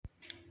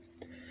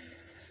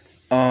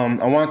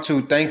I want to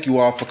thank you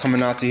all for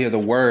coming out to hear the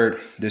word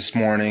this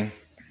morning.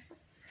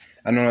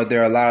 I know that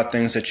there are a lot of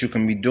things that you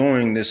can be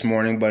doing this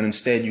morning, but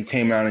instead you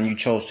came out and you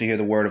chose to hear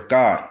the word of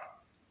God.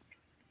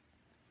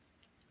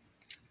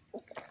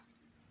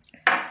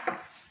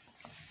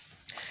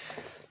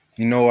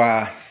 You know,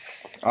 I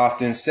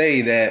often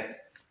say that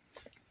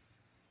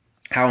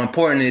how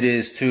important it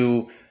is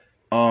to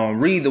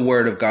read the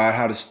word of God,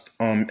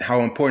 how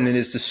important it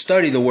is to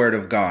study the word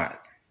of God.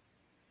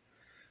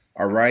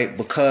 All right,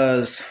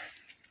 because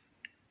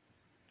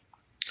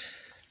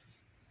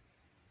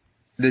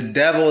the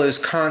devil is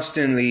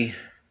constantly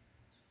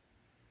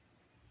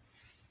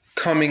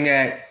coming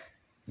at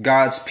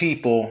God's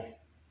people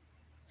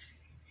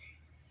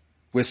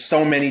with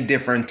so many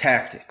different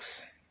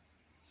tactics.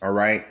 All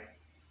right.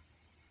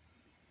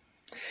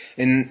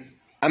 And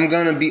I'm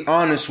going to be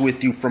honest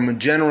with you from a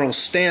general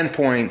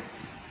standpoint.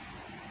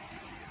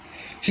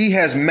 He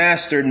has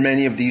mastered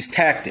many of these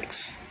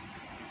tactics.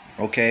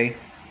 Okay.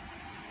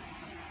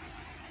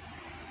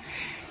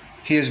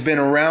 He has been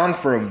around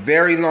for a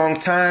very long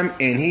time,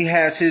 and he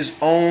has his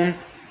own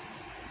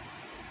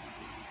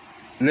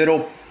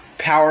little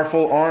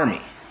powerful army.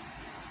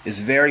 It's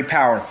very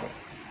powerful.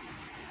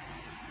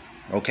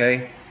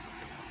 Okay?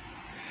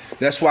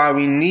 That's why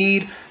we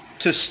need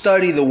to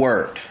study the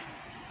word.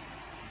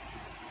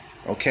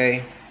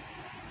 Okay?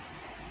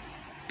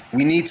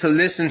 We need to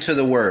listen to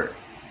the word.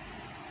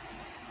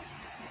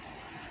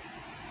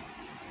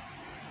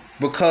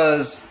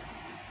 Because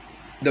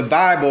the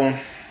Bible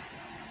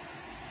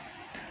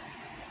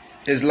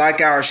is like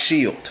our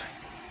shield.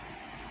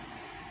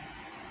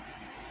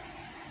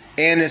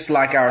 And it's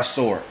like our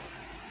sword.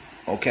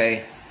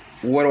 Okay?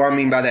 What do I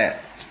mean by that?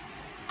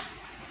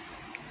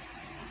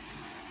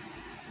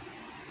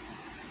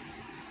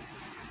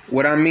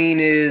 What I mean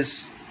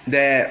is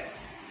that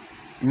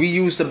we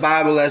use the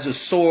Bible as a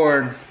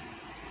sword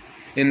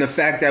in the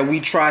fact that we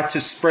try to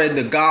spread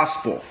the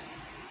gospel.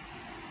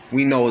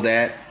 We know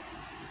that.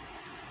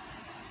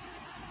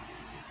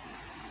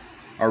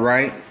 All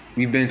right?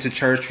 We've been to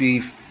church.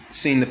 We've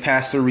seen the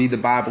pastor read the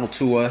Bible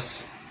to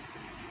us.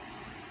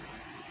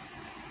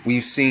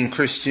 We've seen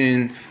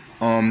Christian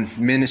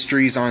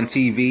ministries on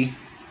TV.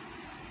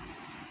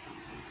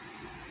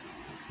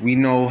 We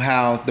know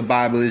how the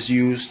Bible is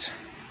used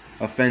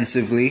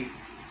offensively,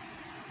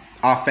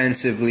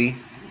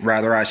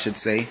 rather I should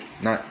say,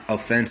 not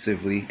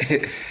offensively.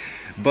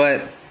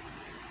 But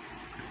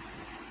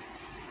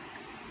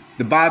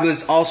the Bible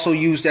is also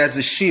used as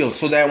a shield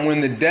so that when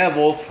the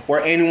devil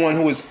or anyone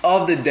who is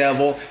of the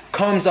devil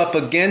comes up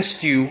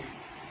against you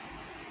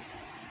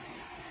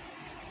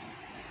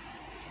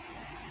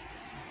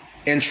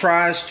and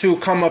tries to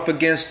come up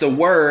against the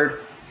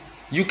word,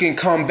 you can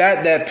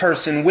combat that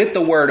person with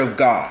the word of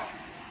God.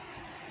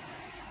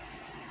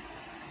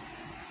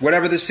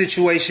 Whatever the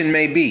situation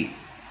may be.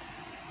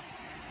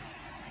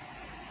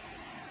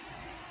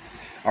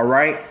 All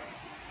right?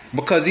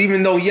 Because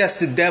even though,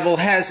 yes, the devil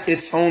has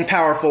its own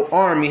powerful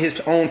army,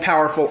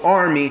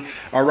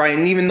 all right,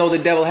 and even though the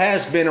devil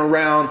has been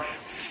around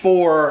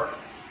for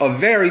a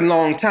very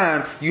long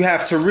time, you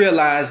have to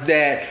realize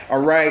that,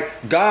 all right,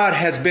 God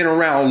has been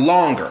around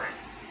longer.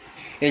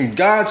 And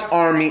God's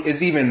army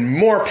is even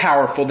more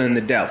powerful than the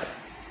devil.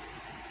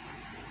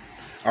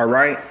 All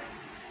right?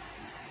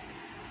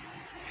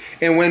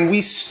 And when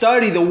we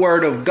study the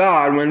word of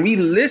God, when we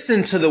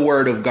listen to the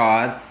word of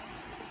God,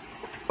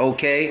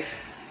 okay,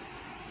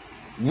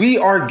 we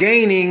are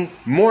gaining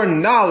more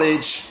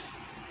knowledge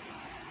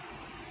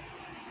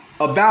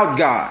about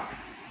God.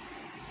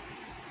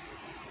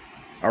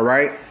 All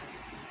right?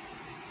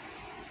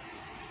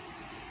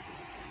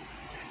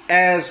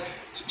 As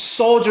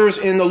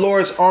soldiers in the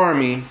Lord's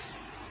army,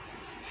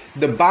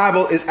 the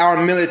Bible is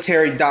our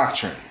military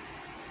doctrine.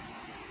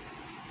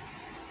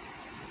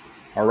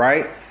 All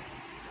right?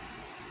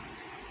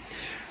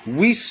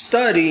 We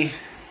study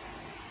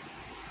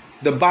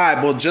the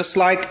Bible just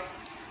like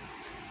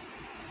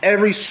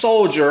every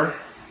soldier,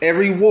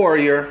 every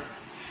warrior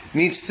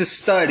needs to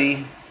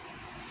study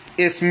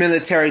its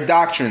military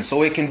doctrine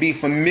so it can be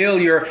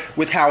familiar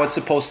with how it's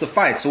supposed to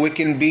fight, so it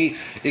can be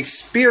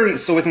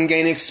experienced, so it can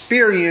gain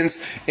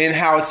experience in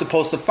how it's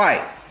supposed to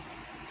fight,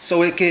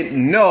 so it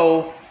can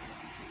know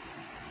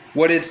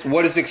what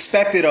is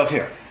expected of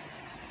him.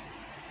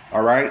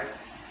 All right?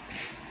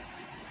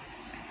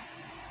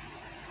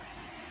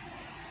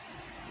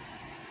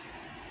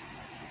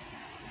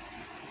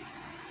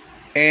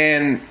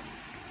 And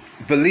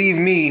believe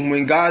me,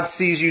 when God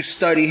sees you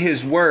study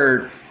his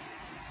word,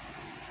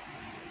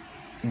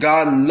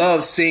 God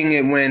loves seeing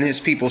it when his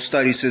people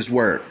studies his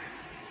word.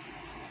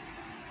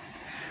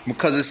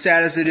 Because as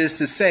sad as it is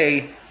to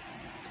say,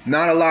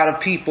 not a lot of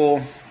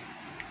people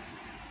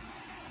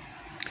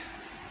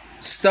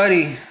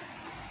study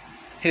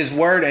his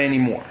word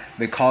anymore.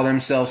 They call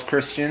themselves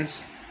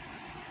Christians.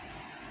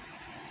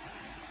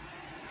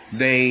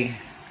 They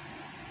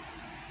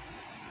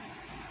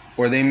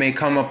may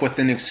come up with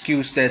an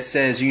excuse that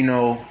says, I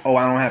don't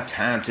have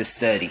time to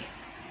study.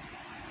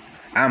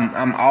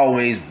 I'm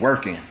always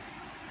working.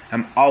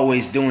 I'm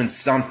always doing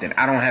something.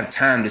 I don't have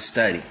time to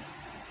study.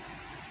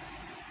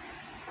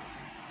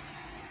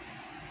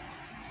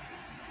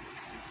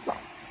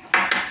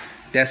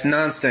 That's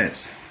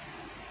nonsense.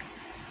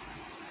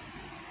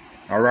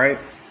 All right?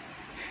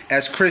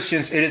 As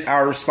Christians, it is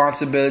our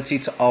responsibility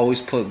to always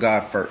put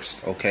God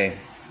first, okay?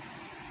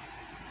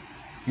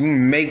 You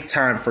make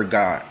time for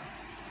God.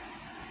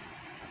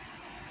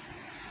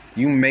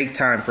 You make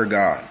time for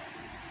God.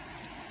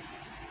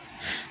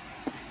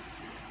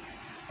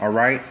 All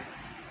right?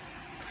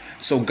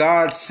 So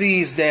God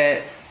sees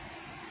that,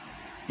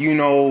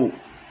 you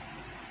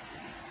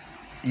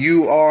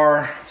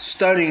are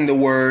studying the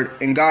word,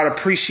 and God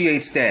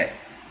appreciates that.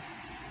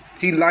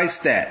 He likes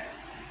that.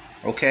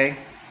 Okay?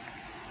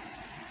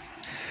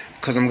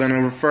 Because I'm going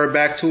to refer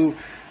back to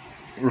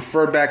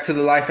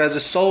the life as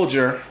a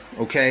soldier,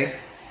 okay?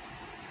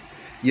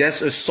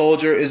 Yes, a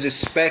soldier is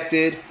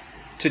expected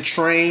to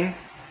train.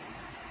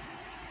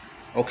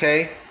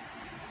 Okay?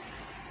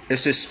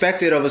 It's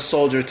expected of a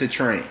soldier to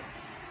train.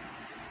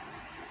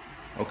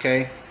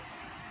 Okay?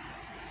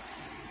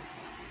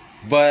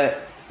 But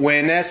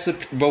when that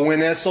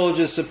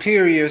soldier's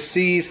superior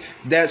sees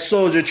that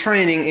soldier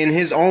training in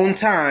his own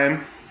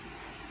time,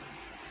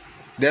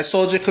 that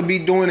soldier could be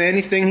doing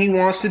anything he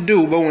wants to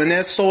do, but when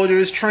that soldier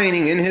is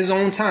training in his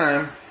own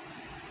time,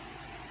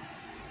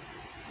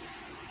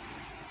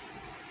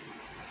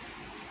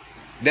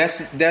 that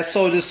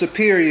soldier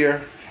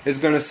superior is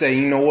going to say,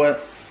 you know what?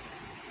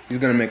 He's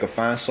going to make a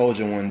fine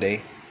soldier one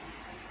day.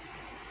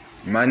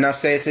 He might not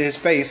say it to his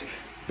face,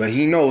 but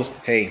he knows,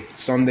 hey,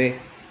 someday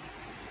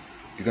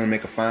he's going to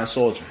make a fine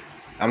soldier.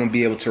 I'm going to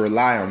be able to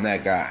rely on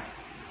that guy.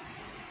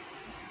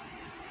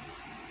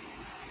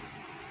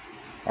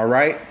 All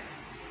right?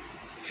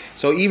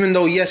 So even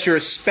though, yes, you're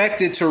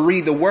expected to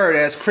read the word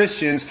as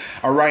Christians,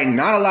 all right,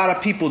 not a lot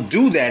of people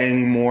do that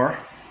anymore.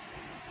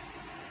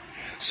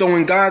 So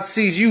when God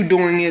sees you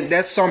doing it,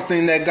 that's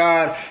something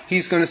that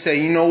he's going to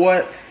say, you know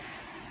what?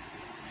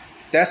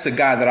 That's the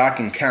guy that I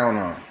can count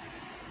on.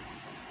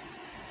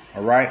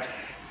 All right?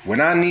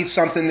 When I need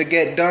something to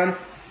get done,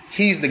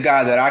 he's the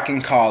guy that I can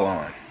call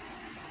on.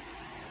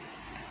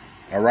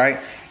 All right?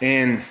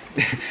 And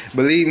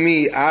believe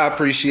me, I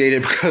appreciate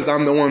it because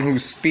I'm the one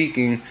who's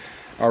speaking,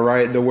 all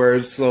right, the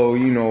words. So,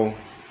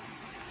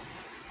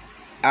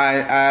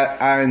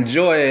 I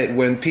enjoy it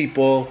when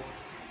people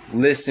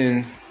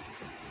listen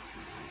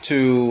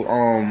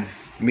to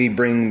me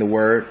bringing the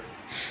word,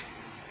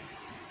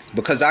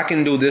 because I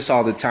can do this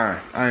all the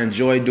time. I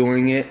enjoy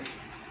doing it.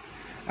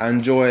 I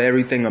enjoy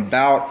everything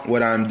about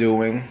what I'm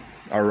doing,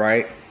 all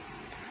right?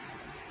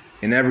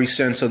 In every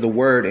sense of the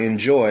word,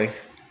 enjoy.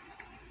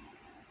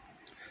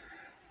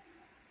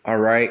 All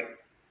right?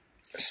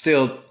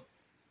 Still,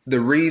 the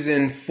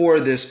reason for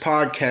this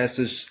podcast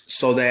is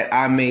so that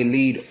I may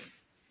lead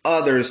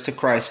others to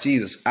Christ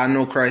Jesus. I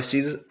know Christ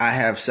Jesus. I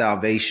have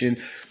salvation.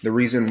 The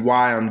reason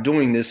why I'm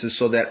doing this is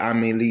so that I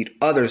may lead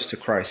others to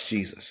Christ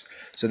Jesus.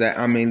 So that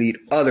I may lead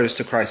others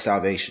to Christ's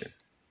salvation.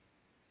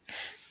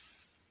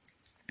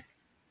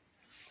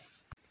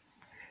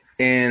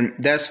 And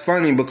that's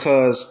funny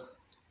because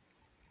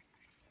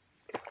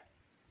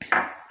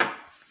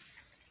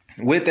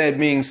with that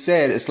being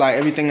said, it's like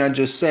everything I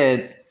just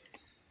said,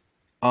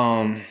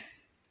 the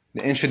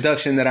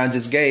introduction that I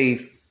just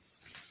gave,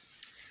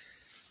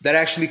 that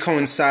actually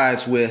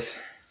coincides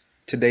with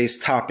today's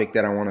topic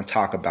that I want to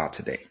talk about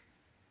today.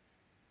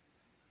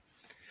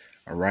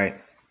 All right.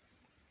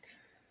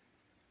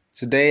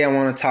 Today I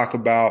want to talk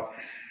about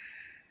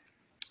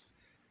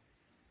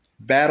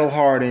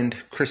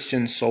battle-hardened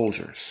Christian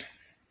soldiers.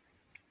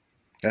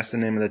 That's the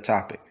name of the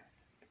topic.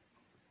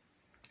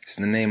 It's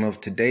the name of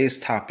today's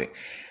topic.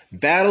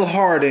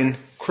 Battle-hardened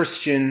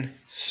Christian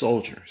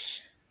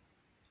soldiers.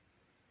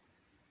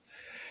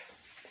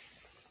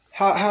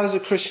 How does a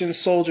Christian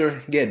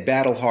soldier get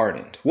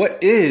battle-hardened?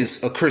 What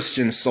is a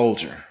Christian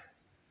soldier?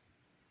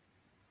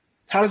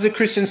 How does a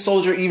Christian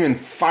soldier even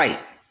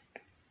fight?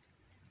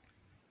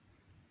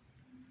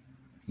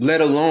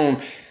 Let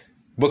alone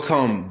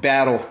become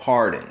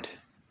battle-hardened.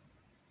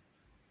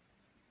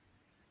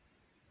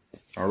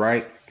 All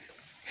right?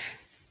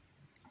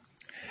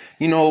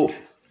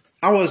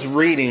 I was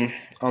reading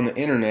on the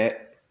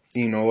internet,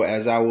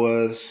 as I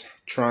was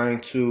trying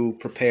to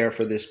prepare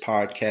for this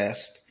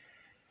podcast.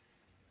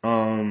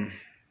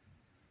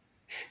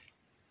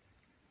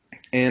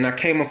 And I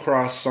came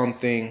across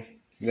something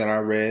that I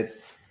read.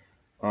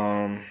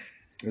 It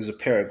was a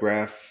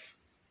paragraph,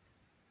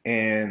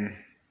 and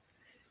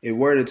it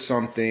worded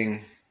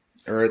something,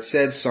 or it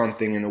said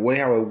something, and the way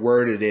how it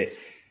worded it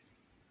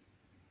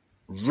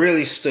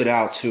really stood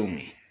out to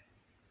me.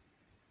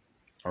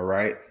 All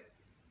right.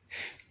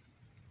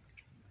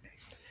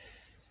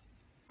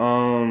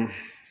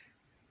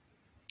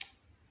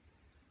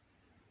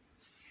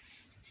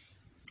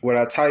 What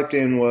I typed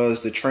in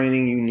was the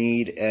training you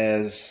need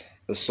as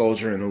a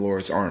soldier in the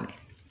Lord's army.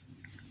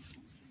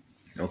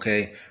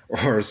 Okay,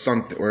 or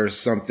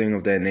something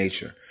of that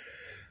nature.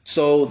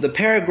 So the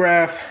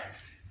paragraph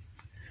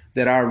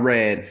that I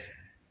read,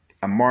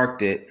 I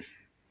marked it,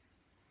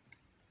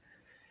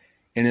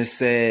 and it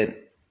said,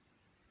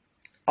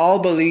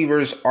 all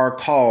believers are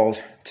called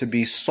to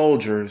be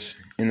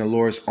soldiers in the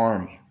Lord's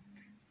army.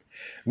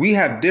 We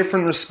have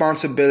different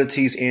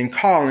responsibilities and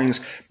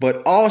callings,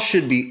 but all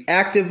should be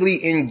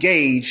actively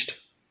engaged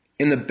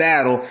in the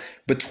battle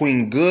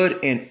between good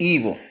and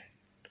evil,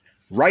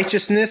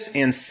 righteousness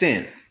and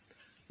sin,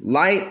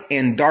 light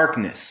and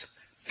darkness,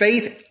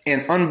 faith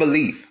and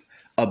unbelief,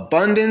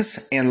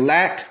 abundance and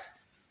lack,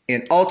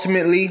 and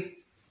ultimately,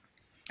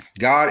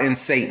 God and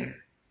Satan.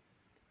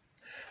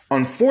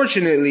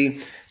 Unfortunately,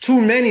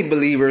 too many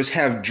believers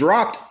have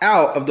dropped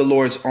out of the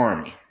Lord's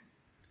army.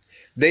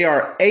 They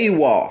are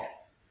AWOL,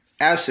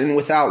 absent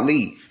without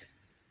leave,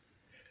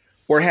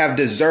 or have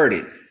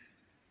deserted.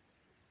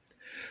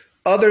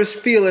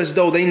 Others feel as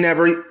though they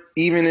never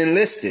even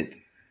enlisted.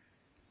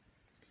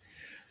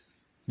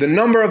 The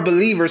number of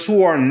believers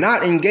who are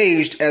not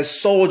engaged as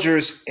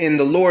soldiers in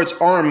the Lord's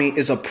army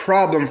is a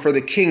problem for the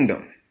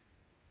kingdom.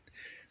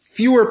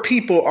 Fewer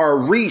people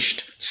are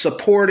reached,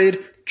 supported,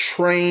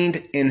 trained,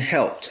 and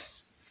helped.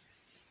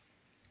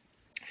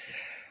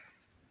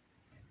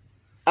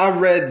 I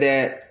read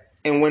that,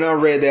 and when I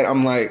read that,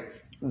 I'm like,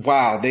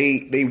 wow,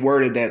 they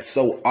worded that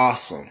so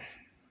awesome.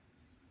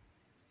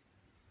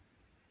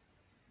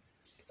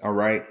 All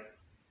right.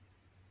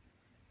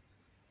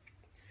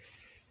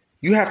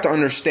 You have to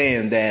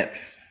understand that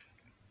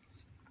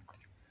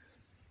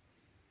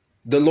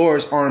the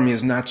Lord's army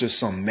is not just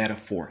some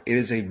metaphor. It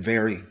is a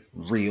very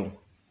real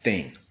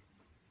thing.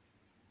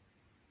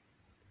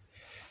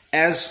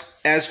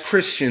 As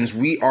Christians,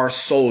 we are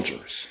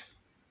soldiers.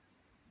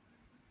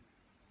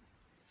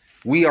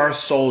 We are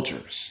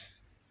soldiers.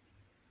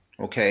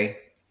 Okay?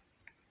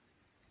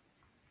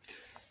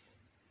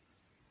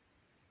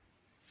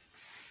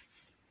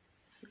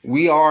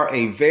 We are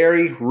a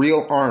very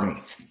real army.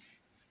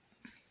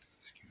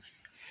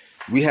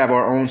 We have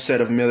our own set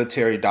of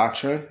military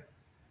doctrine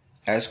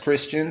as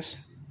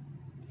Christians.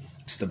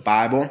 It's the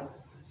Bible.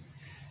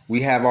 We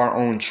have our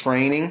own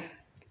training.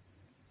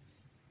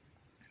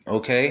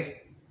 Okay?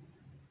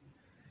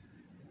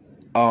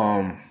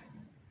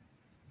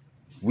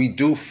 We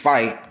do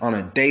fight on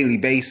a daily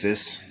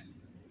basis.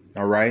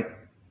 All right?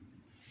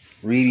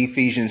 Read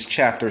Ephesians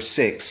chapter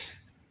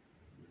 6.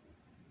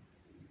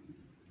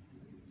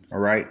 All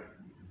right?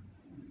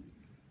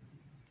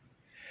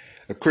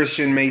 A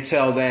Christian may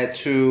tell that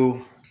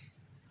to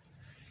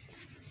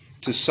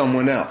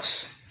someone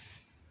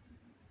else.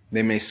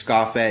 They may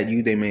scoff at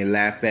you. They may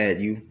laugh at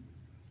you.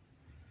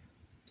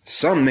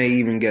 Some may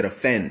even get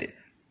offended.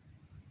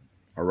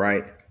 All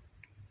right?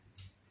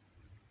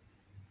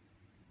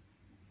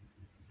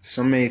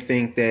 Some may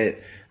think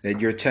that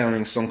you're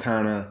telling some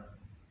kind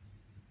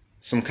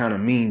of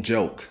mean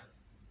joke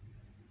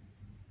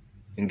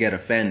and get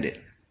offended.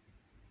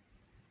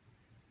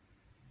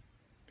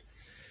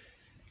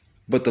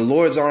 But the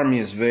Lord's army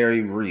is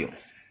very real.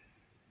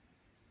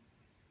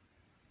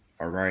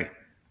 All right.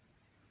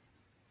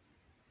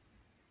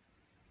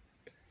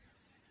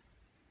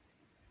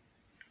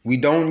 We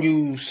don't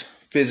use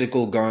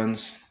physical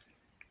guns.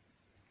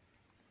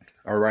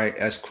 All right,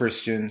 as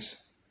Christians.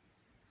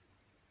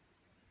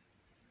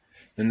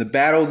 In the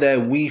battle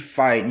that we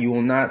fight, you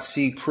will not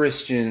see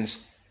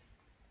Christians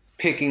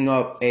picking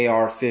up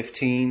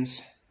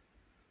AR-15s.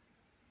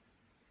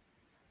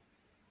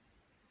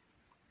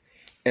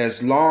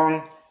 As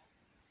long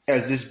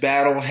as this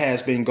battle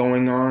has been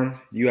going on,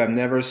 you have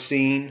never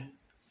seen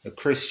a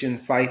Christian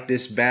fight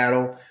this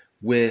battle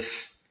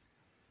with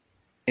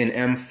an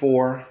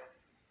M4.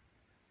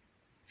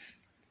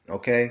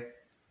 Okay?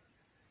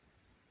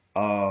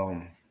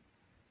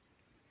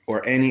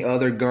 Or any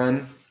other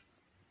gun.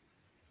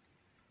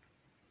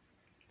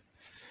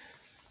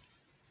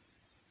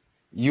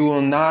 You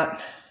will not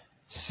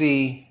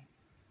see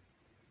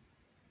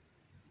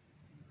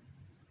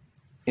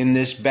in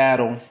this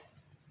battle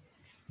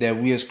that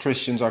we as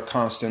Christians are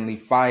constantly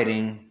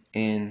fighting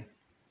in,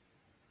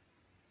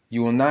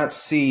 you will not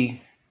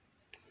see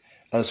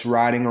us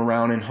riding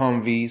around in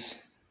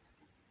Humvees.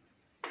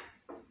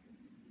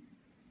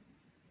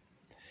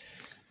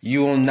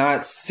 You will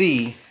not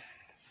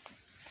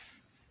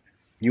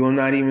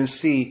even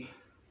see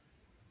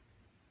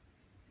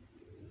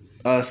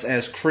us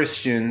as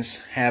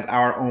Christians have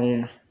our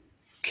own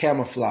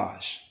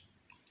camouflage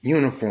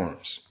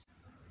uniforms.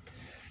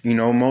 You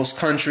know, most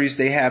countries,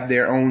 they have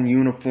their own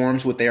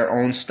uniforms with their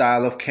own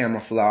style of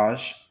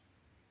camouflage.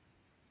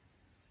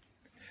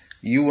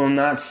 You will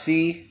not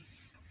see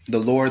the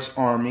Lord's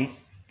army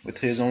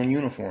with his own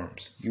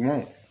uniforms. You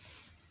won't.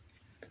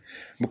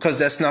 Because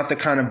that's not the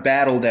kind of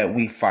battle that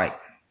we fight.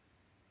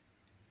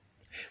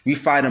 We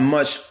fight a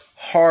much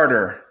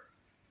harder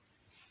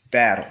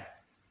battle.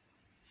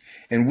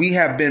 And we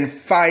have been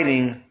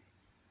fighting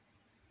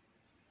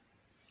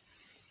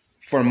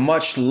for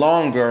much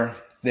longer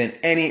than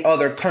any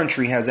other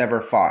country has ever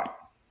fought.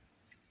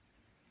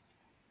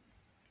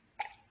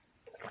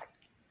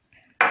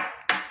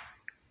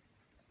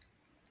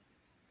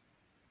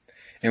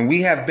 And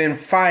we have been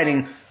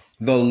fighting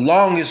the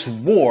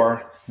longest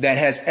war that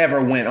has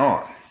ever went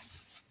on.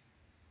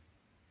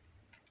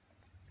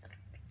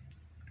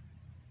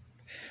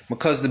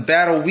 Because the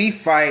battle we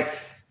fight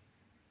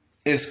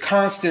is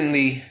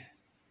constantly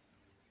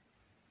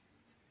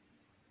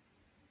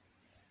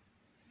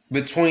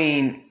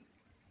between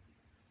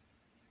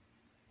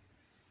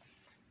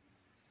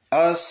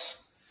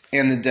us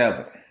and the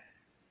devil.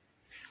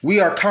 We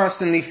are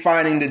constantly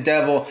fighting the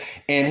devil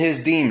and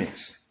his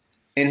demons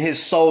and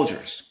his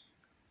soldiers.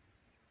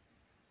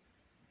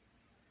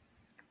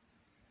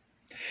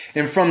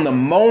 And from the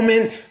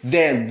moment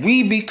that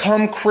we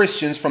become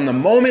Christians, from the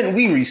moment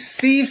we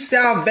receive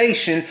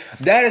salvation,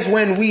 that is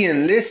when we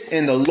enlist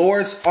in the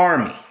Lord's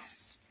army.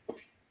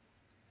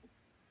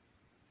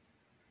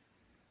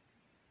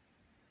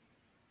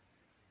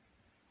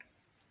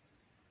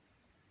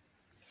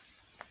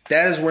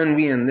 That is when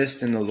we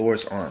enlist in the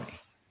Lord's army.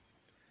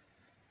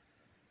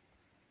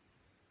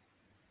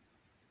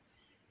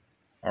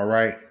 All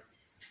right.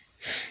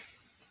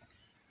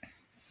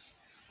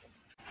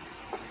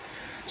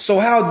 So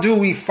how do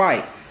we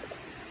fight?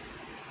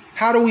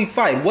 How do we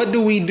fight? What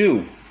do we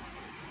do?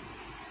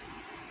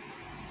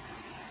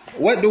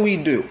 What do we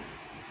do?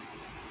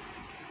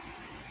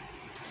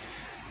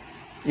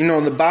 You know,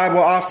 the Bible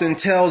often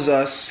tells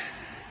us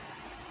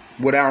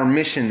what our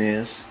mission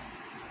is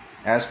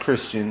as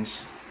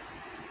Christians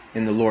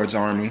in the Lord's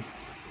army.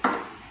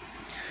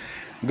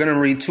 I'm going to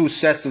read 2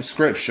 sets of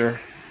scripture.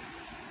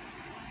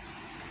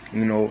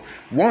 You know,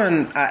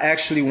 one I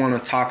actually want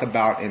to talk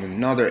about in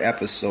another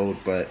episode,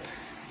 but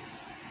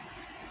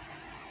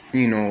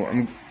you know,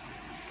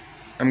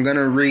 I'm going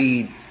to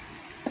read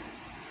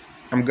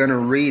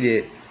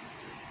it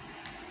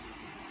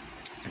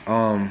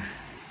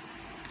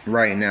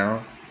right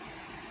now.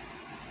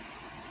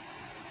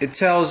 It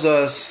tells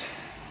us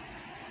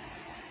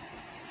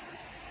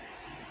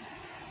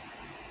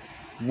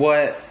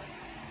what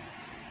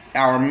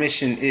our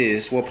mission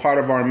is, what part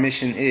of our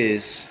mission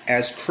is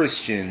as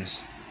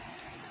Christians,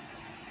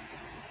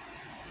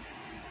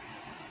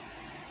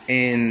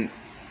 and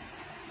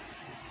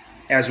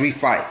as we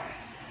fight.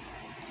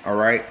 All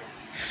right.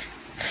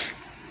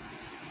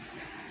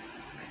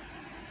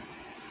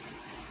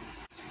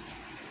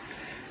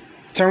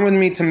 Turn with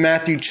me to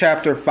Matthew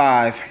chapter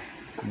 5,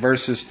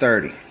 verses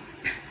 30.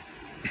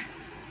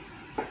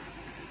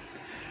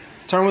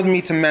 Turn with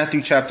me to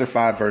Matthew chapter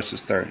 5,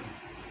 verses 30.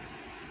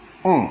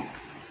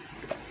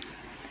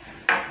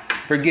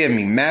 Forgive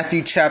me.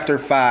 Matthew chapter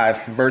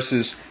 5,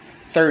 verses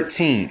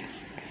 13.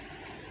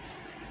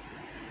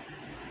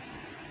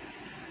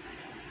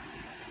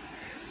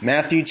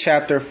 Matthew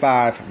chapter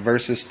 5,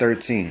 verses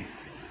 13.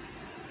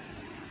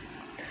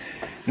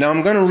 Now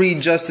I'm going to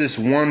read just this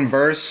one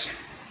verse.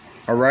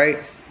 All right.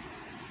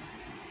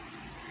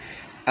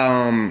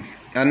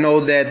 I know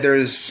that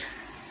there's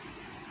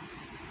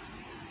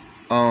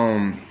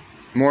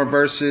more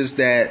verses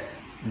that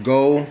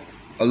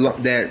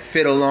that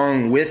fit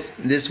along with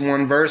this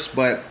one verse,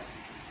 but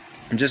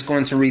I'm just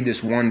going to read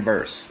this one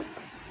verse.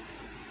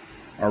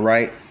 All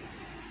right.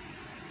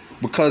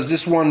 Because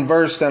this one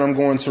verse that I'm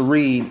going to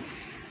read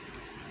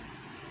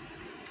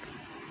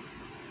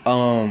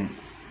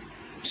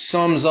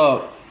sums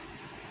up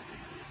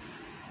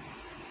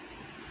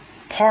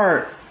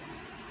part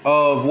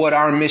of what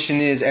our mission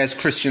is as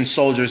Christian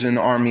soldiers in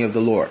the army of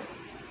the Lord.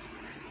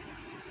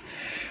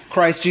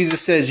 Christ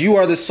Jesus says, "You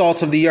are the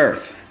salt of the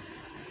earth.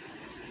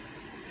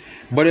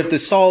 But if the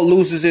salt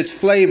loses its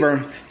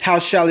flavor, how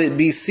shall it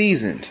be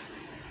seasoned?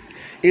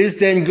 It is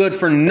then good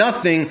for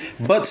nothing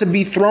but to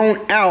be thrown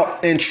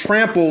out and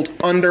trampled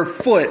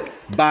underfoot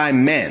by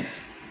men."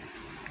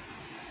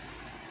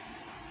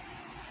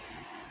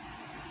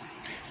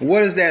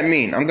 What does that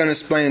mean? I'm going to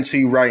explain it to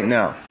you right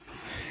now.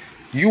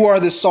 You are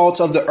the salt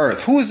of the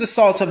earth. Who is the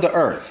salt of the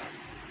earth?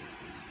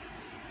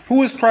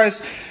 Who is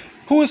Christ?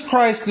 Who is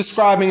Christ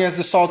describing as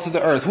the salt of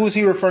the earth? Who is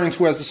he referring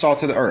to as the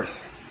salt of the earth?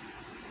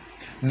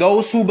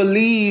 Those who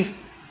believe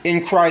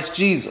in Christ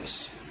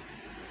Jesus.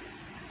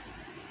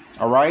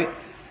 All right?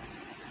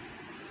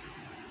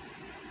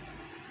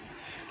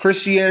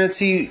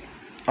 Christianity,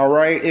 all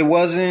right, it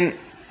wasn't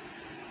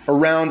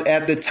around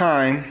at the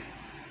time.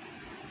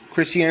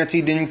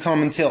 Christianity didn't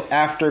come until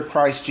after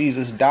Christ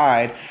Jesus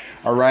died,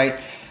 all right?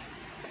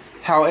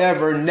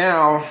 However,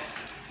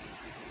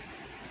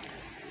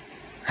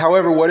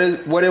 what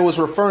it was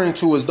referring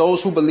to is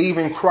those who believe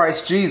in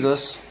Christ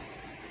Jesus.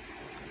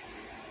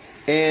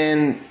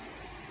 And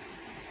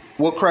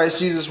what Christ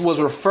Jesus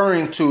was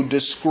referring to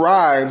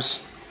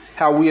describes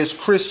how we as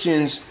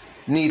Christians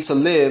need to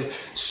live.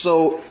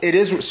 So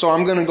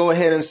I'm going to go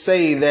ahead and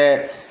say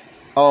that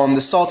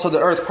the salt of the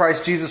earth,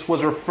 Christ Jesus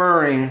was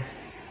referring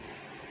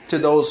to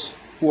those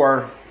who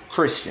are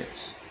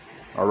Christians.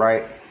 All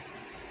right.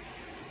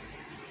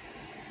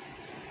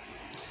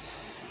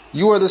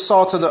 You are the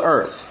salt of the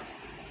earth.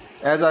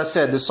 As I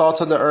said, the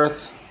salt of the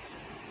earth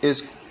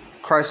is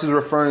Christ is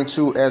referring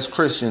to as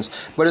Christians.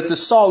 But if the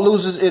salt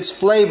loses its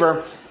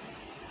flavor,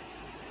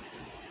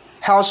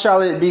 how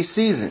shall it be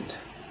seasoned?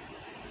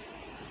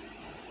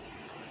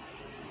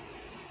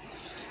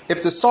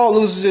 If the salt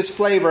loses its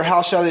flavor,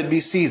 how shall it be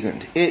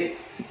seasoned? It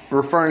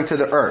referring to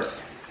the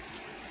earth.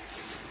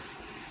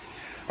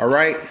 All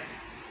right.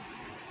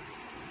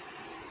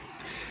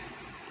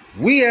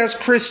 We as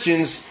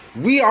Christians,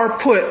 we are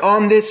put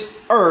on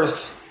this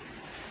earth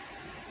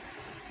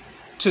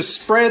to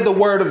spread the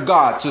word of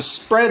God, to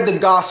spread the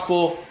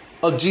gospel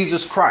of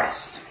Jesus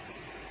Christ,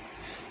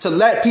 to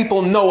let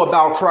people know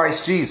about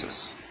Christ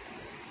Jesus.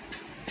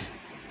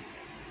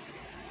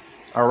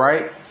 All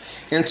right?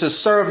 And to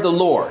serve the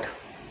Lord.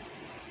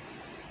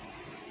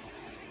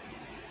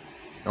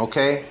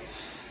 Okay?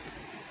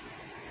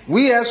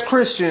 We as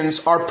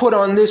Christians are put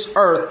on this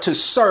earth to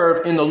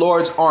serve in the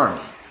Lord's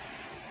army.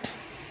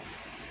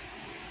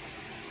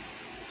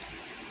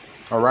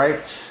 All right?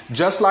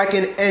 Just like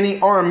in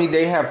any army,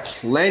 they have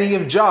plenty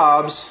of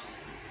jobs.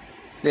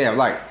 They have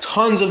like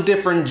tons of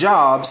different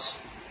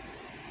jobs.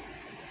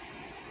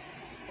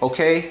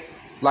 Okay?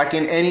 Like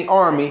in any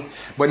army.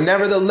 But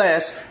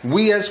nevertheless,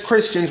 we as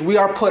Christians, we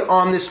are put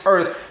on this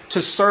earth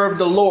to serve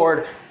the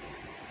Lord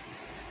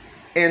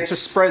and to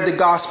spread the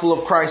gospel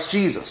of Christ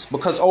Jesus.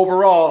 Because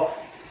overall,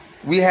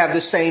 we have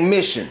the same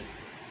mission.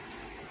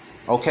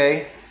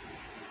 Okay?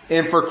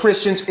 And for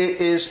Christians, it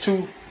is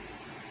to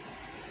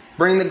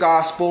bring the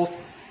gospel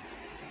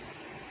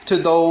to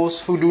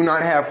those who do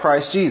not have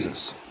Christ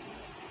Jesus.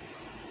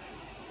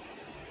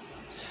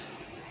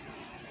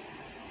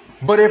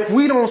 But if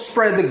we don't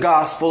spread the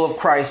gospel of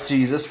Christ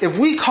Jesus, if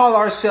we call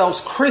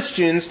ourselves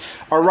Christians,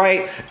 all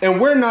right,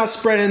 and we're not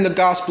spreading the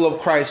gospel of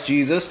Christ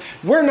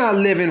Jesus, we're not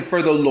living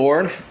for the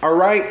Lord, all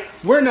right,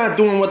 we're not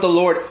doing what the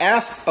Lord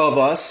asks of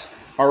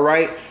us, all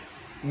right,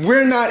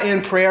 we're not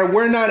in prayer,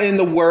 we're not in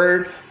the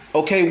word,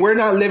 okay, we're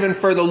not living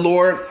for the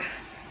Lord,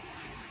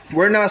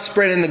 we're not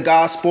spreading the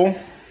gospel,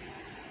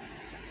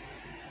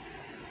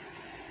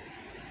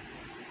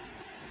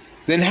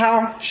 then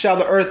how shall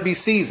the earth be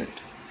seasoned?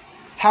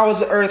 How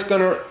is the earth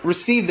going to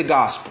receive the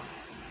gospel?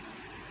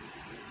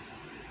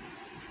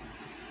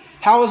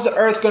 How is the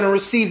earth going to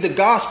receive the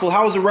gospel?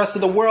 How is the rest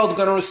of the world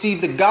going to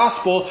receive the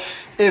gospel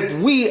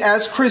if we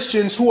as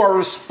Christians who are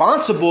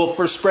responsible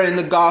for spreading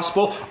the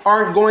gospel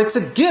aren't going to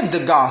give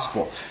the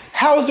gospel?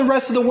 How is the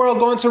rest of the world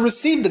going to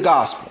receive the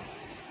gospel?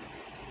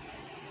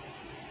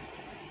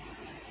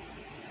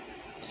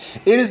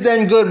 It is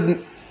then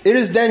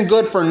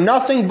good for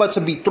nothing but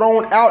to be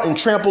thrown out and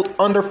trampled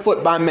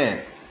underfoot by men.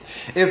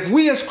 If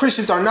we as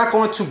Christians are not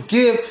going to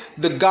give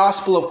the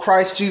gospel of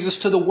Christ Jesus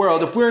to the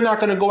world, if we're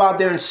not going to go out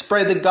there and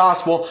spread the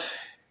gospel,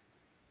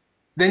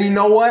 then you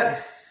know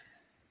what?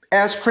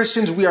 As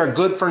Christians, we are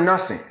good for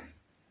nothing.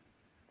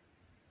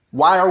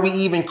 Why are we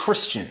even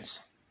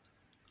Christians?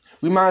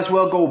 We might as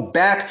well go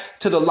back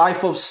to the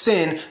life of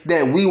sin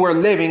that we were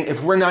living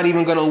if we're not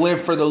even going to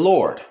live for the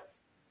Lord.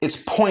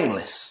 It's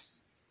pointless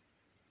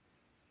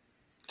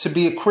to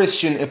be a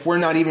Christian if we're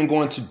not even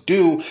going to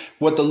do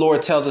what the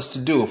Lord tells us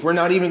to do. If we're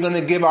not even going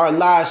to give our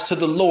lives to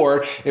the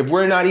Lord, if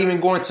we're not even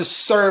going to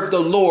serve the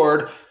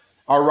Lord,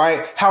 all right,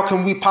 how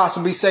can we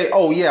possibly say,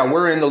 oh yeah,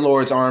 we're in the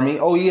Lord's army.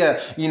 Oh yeah,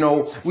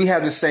 we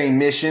have the same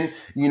mission,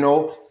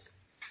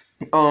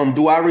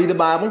 do I read the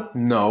Bible?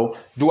 No.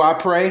 Do I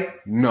pray?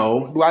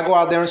 No. Do I go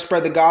out there and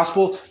spread the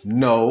gospel?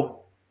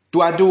 No.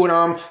 Do I do what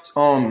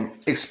I'm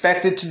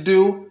expected to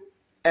do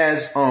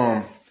as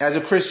a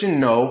Christian?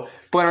 No.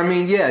 But I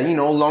mean, yeah,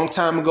 a long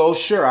time ago,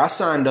 sure, I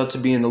signed up to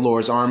be in the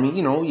Lord's army,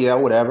 yeah,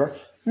 whatever.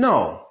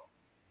 No.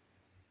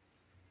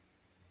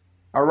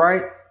 All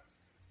right?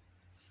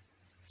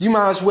 You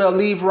might as well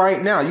leave right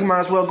now. You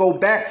might as well go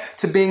back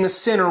to being a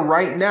sinner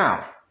right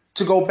now.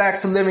 To go back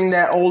to living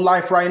that old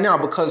life right now,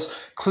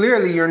 because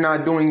clearly you're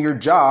not doing your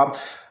job.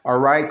 All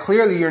right?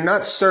 Clearly you're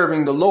not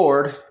serving the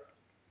Lord.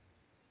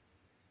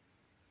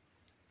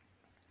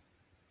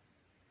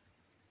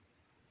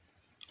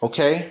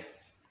 Okay?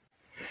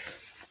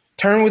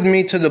 Turn with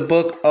me to the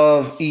book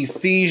of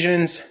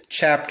Ephesians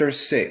chapter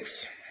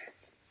 6.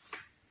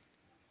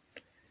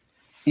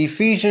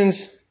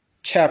 Ephesians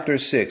chapter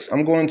 6.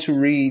 I'm going to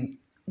read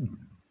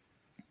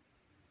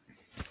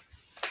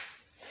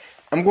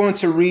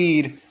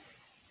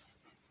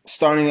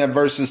starting at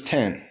verses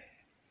 10.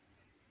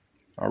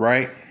 All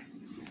right?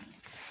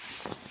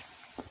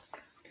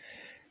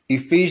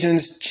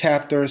 Ephesians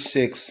chapter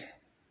 6,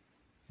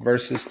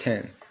 verses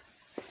 10.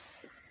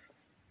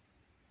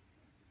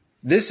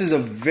 This is a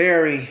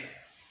very,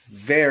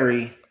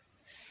 very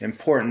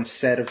important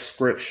set of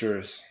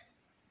scriptures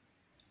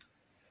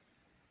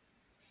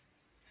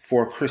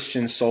for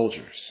Christian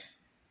soldiers.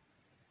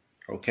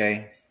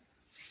 Okay?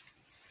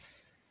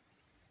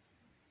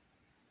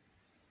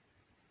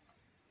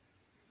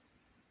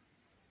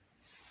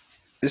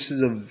 This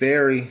is a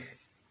very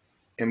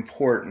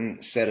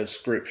important set of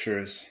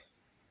scriptures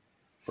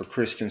for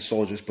Christian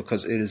soldiers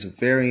because it is a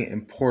very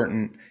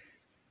important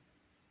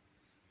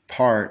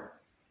part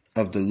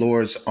of the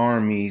Lord's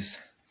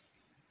army's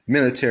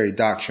military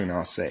doctrine,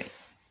 I'll say.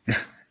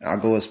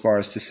 I'll go as far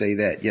as to say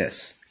that,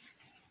 yes.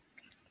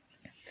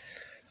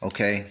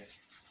 Okay.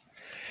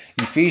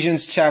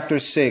 Ephesians chapter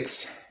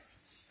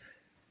 6,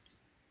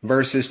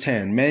 verses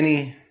 10.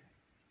 Many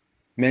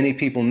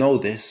people know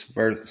this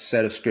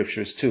set of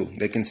scriptures too.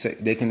 They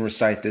can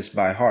recite this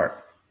by heart.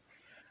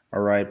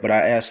 All right. But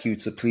I ask you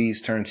to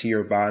please turn to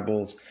your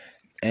Bibles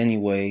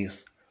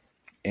anyways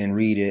and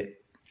read it.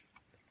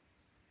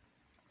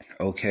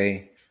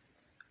 Okay.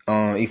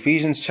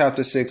 Ephesians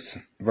chapter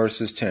 6,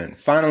 verses 10.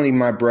 Finally,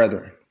 my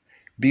brethren,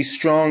 be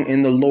strong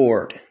in the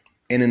Lord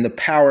and in the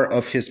power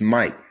of his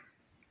might.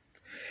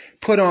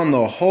 Put on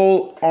the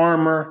whole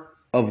armor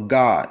of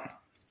God,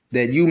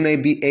 that you may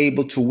be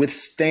able to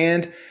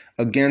withstand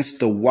against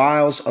the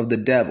wiles of the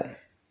devil.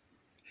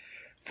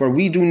 For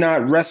we do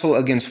not wrestle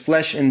against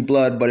flesh and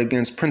blood, but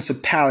against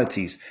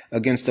principalities,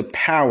 against the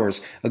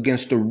powers,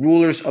 against the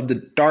rulers of the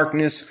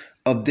darkness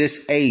of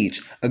this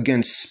age,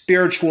 against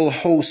spiritual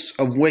hosts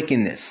of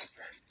wickedness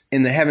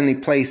in the heavenly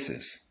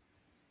places.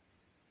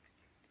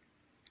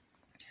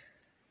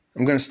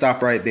 I'm going to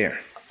stop right there.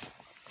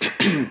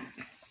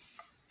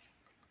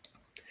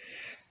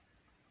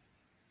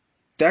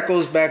 That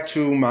goes back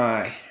to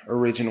my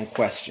original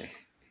question.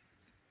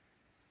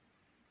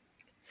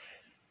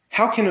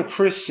 How can a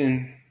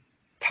Christian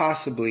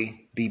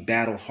possibly be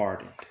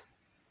battle-hardened?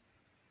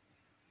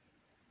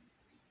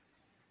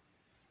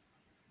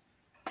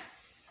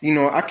 You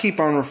know, I keep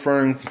on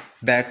referring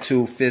back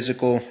to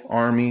physical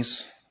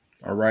armies,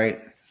 all right?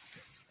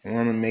 I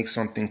want to make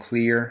something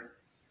clear,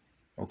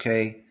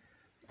 okay?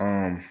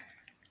 I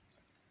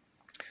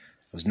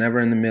was never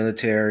in the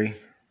military,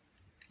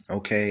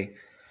 okay?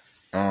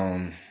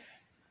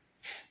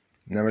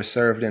 Never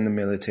served in the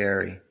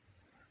military,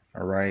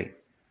 all right?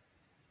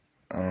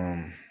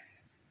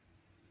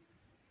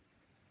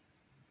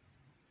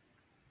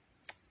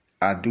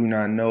 I do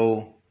not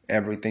know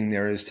everything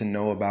there is to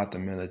know about the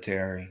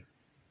military,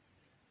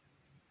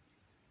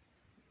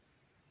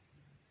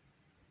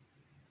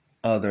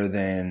 other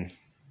than,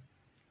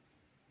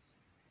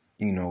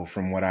 you know,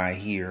 from what I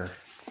hear.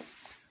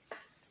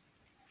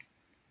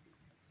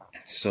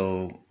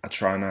 So I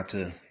try not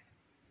to,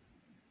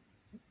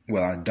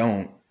 I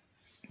don't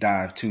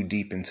dive too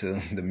deep into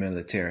the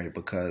military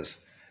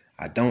because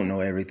I don't know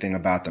everything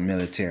about the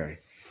military.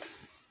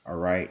 All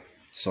right.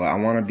 So I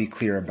want to be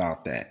clear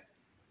about that.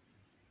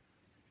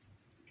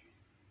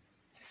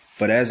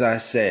 But as I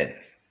said,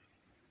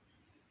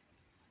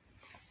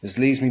 this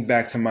leads me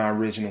back to my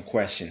original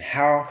question.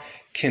 How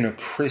can a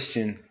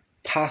Christian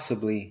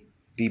possibly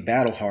be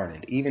battle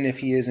hardened, even if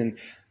he is in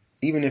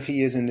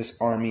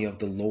this army of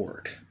the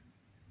Lord,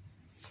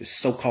 this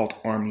so-called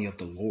army of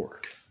the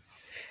Lord?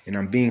 And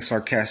I'm being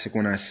sarcastic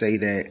when I say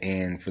that.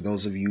 And for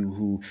those of you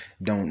who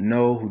don't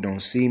know, who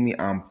don't see me,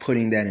 I'm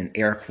putting that in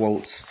air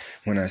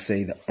quotes when I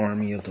say the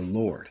army of the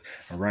Lord.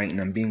 All right. And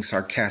I'm being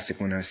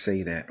sarcastic when I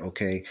say that.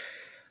 Okay.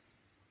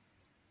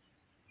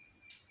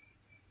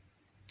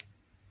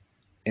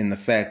 In the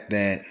fact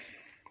that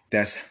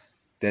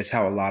that's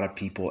how a lot of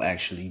people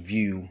actually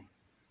view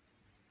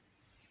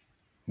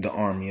the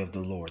army of the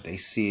Lord. They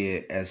see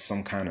it as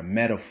some kind of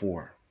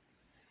metaphor,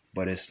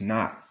 but it's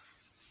not.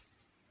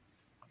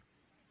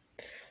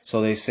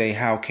 So they say,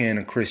 how can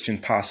a Christian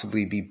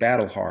possibly be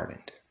battle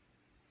hardened?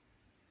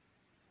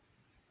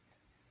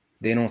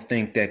 They don't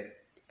think that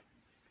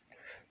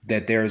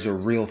there's a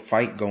real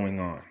fight going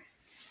on.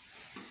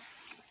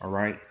 All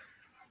right.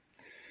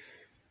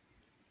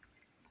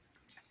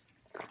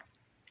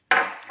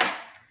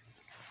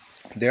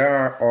 There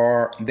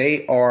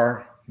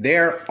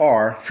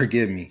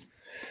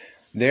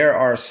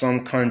are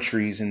some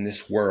countries in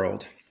this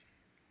world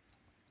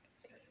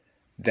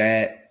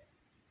that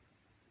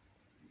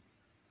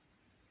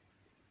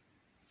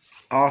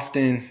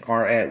often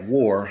are at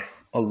war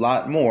a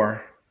lot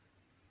more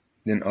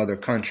than other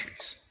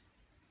countries.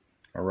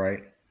 All right.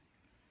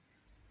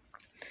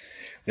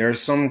 There are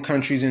some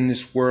countries in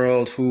this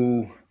world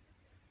who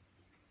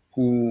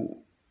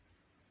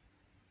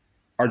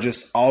are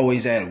just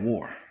always at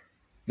war.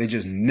 They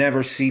just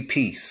never see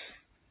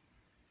peace.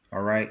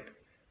 All right.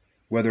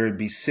 Whether it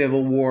be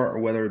civil war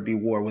or whether it be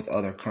war with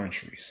other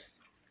countries.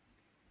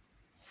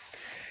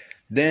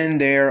 Then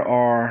there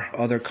are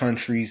other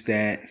countries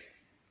that,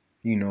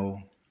 you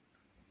know,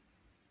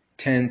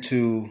 tend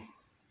to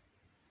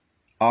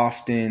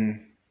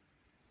often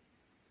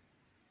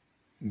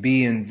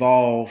be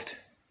involved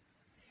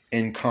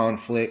in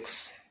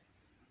conflicts,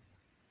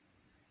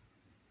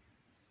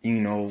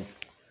 you know,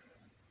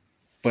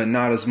 but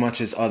not as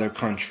much as other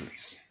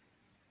countries.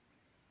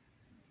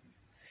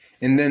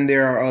 And then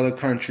there are other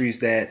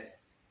countries that,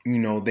 you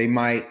know, they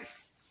might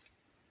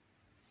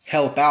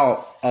help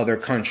out other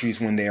countries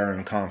when they are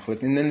in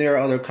conflict. And then there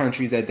are other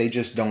countries that they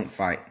just don't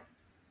fight.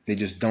 They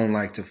just don't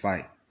like to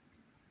fight.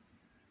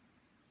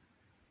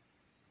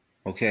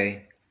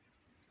 Okay?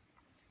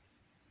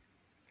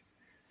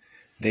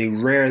 They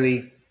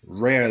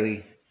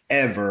rarely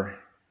ever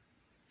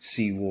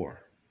see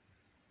war.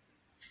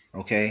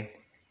 Okay?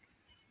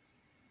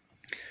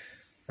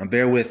 Now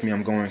bear with me,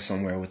 I'm going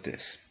somewhere with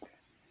this.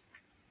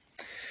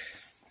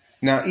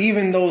 Now,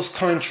 even those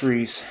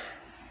countries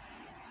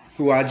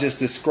who I just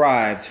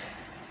described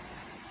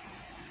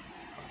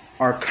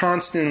are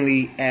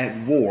constantly at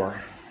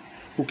war,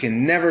 who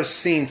can never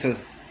seem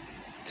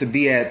to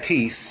be at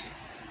peace.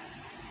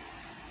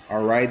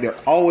 All right? They're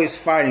always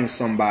fighting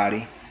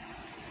somebody.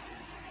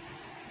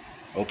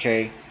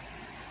 Okay?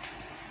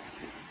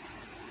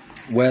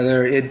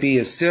 Whether it be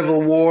a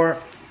civil war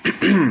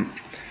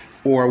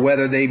or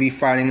whether they be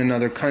fighting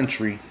another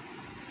country.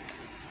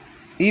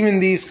 Even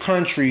these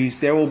countries,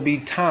 there will be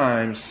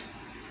times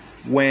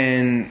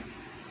when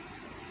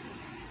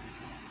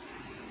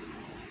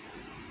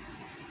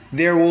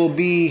there will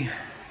be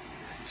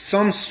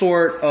some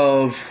sort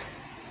of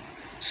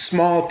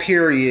small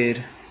period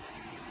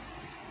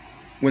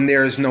when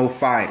there is no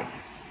fighting.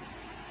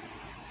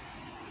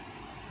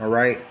 All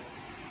right?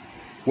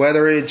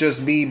 Whether it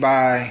just be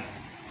by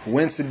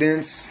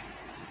coincidence,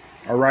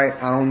 all right,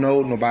 I don't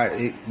know.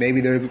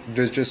 Maybe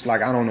there's just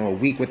like, I don't know, a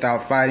week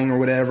without fighting or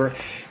whatever.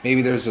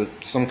 Maybe there's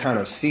some kind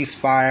of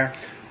ceasefire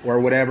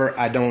or whatever.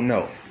 I don't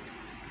know.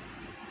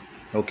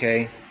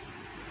 Okay?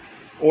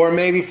 Or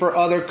maybe for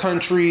other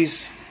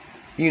countries,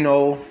 they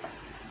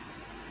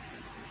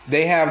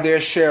have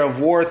their share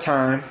of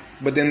wartime,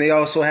 but then they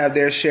also have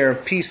their share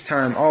of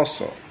peacetime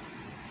also,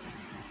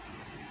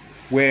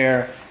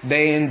 where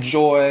they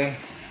enjoy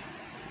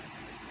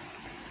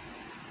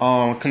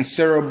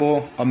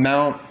considerable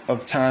amount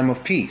of time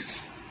of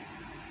peace.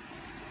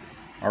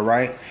 All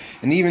right?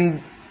 And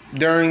even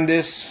during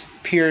this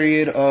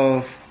period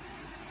of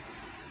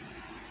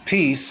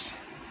peace,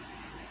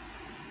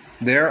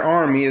 their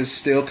army is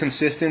still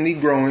consistently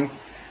growing.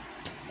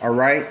 All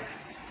right?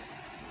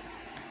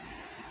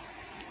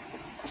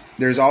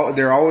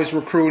 They're always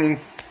recruiting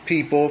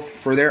people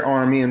for their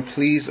army. And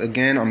please,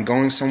 again, I'm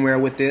going somewhere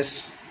with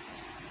this.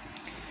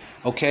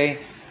 Okay?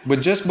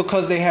 But just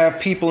because they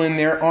have people in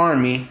their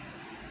army,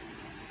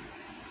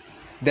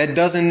 that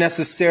doesn't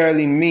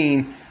necessarily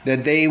mean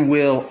that they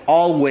will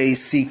always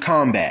see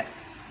combat.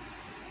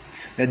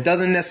 That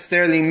doesn't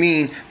necessarily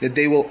mean that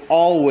they will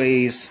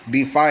always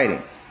be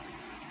fighting.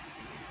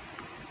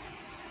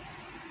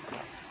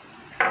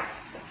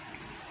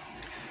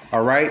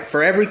 All right?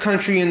 For every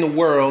country in the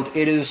world,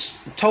 it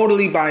is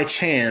totally by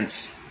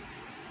chance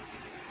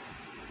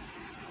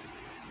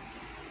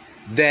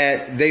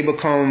that they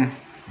become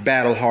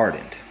battle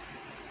hardened.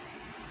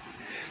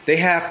 They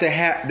have to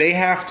happen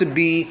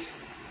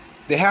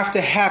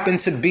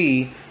to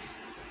be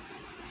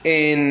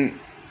in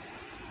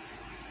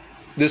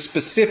the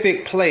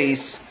specific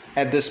place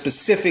at the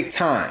specific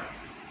time.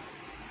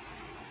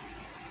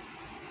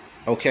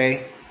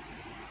 Okay?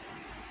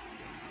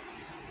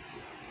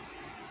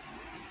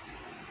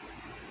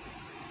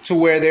 To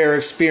where they're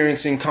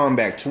experiencing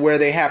combat, to where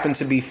they happen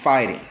to be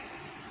fighting.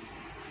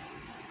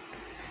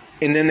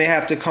 And then they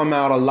have to come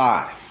out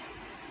alive.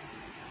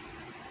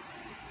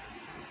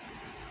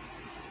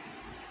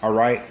 All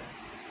right?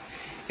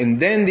 And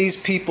then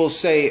these people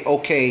say,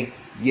 okay,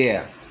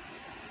 yeah,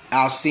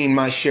 I've seen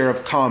my share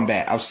of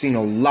combat. I've seen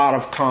a lot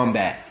of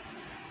combat.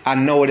 I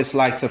know what it's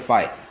like to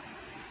fight.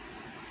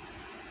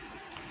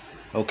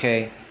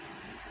 Okay?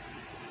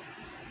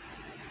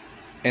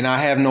 And I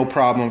have no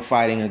problem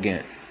fighting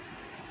again.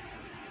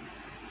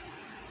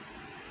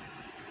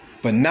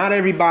 But not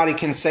everybody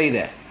can say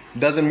that.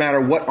 Doesn't matter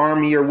what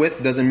army you're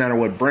with, doesn't matter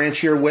what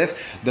branch you're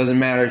with, doesn't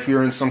matter if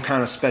you're in some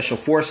kind of special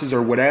forces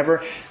or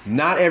whatever.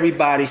 Not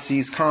everybody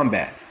sees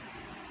combat.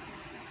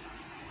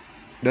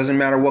 Doesn't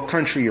matter what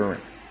country you're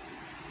in.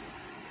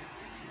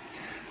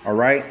 All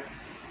right?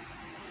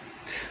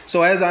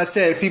 So as I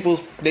said, people,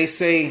 they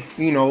say,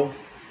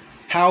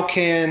 how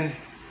can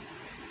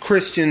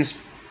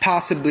Christians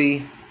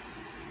possibly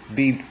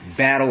be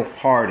battle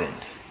hardened?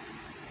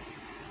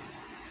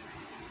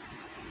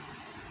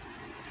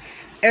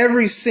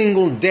 Every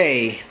single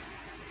day,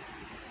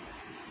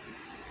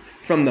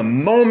 from the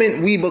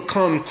moment we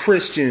become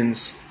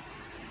Christians,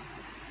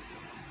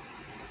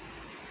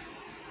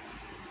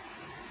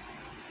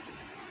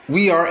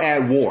 we are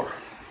at war.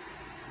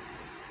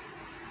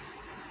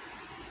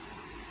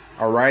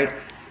 All right?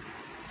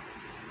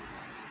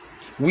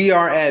 We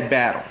are at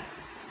battle.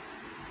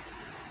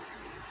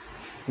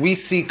 We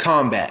see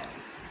combat.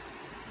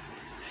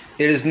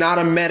 It is not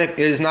a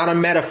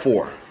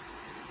metaphor.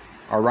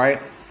 All right?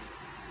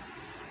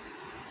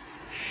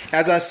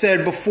 As I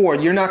said before,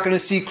 you're not going to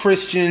see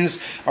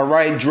Christians, all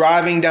right,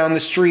 driving down the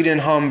street in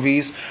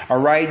Humvees,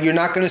 all right? You're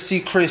not going to see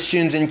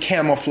Christians in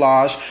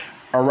camouflage,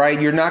 all right?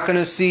 You're not going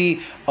to see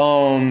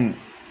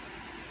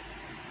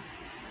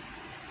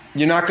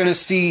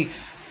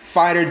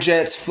fighter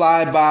jets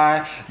fly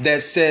by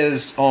that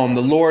says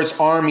the Lord's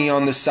Army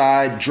on the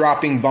side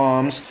dropping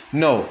bombs.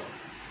 No.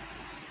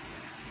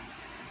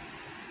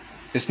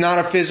 It's not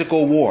a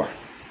physical war.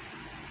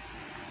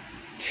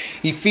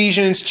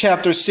 Ephesians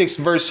chapter 6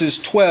 verses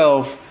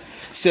 12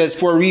 says,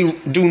 "For we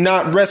do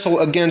not wrestle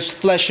against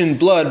flesh and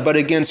blood, but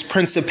against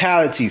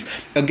principalities,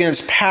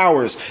 against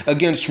powers,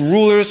 against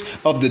rulers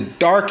of the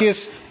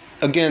darkness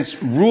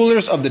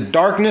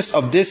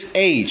of this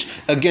age,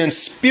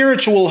 against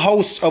spiritual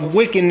hosts of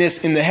wickedness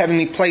in the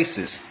heavenly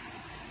places."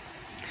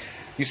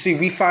 You see,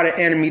 we fight an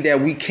enemy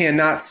that we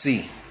cannot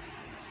see.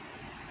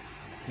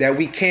 That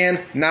we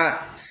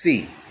cannot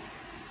see.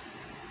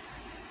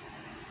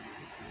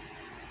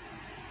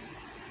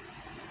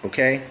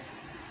 Okay?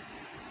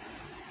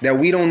 That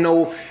we don't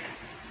know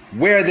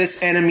where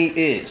this enemy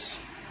is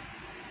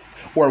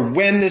or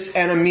when this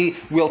enemy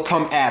will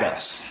come at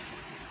us.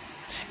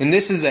 And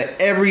this is an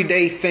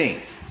everyday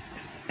thing.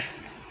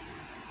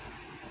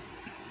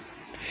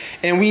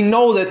 And we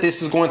know that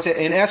this is going to,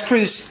 and as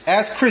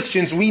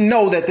Christians, we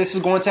know that this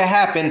is going to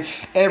happen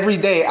every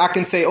day. I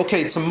can say,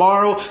 okay,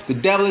 tomorrow the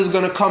devil is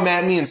going to come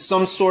at me in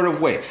some sort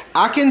of way.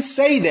 I can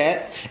say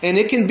that, and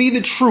it can be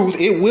the truth.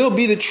 It will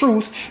be the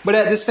truth. But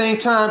at the same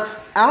time,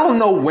 I don't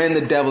know when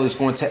the devil is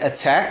going to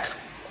attack.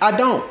 I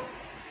don't.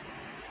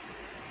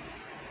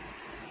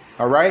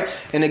 All right.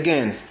 And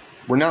again,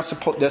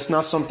 that's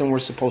not something we're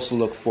supposed to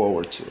look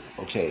forward to.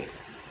 Okay.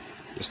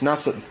 That's not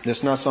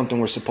something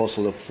we're supposed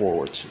to look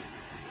forward to.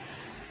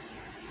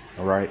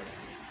 All right.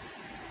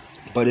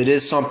 But it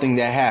is something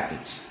that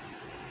happens.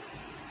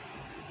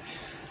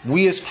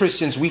 We as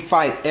Christians, we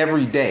fight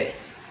every day.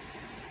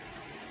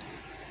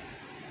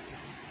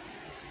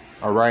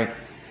 All right.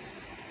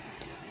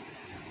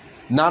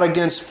 Not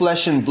against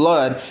flesh and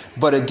blood,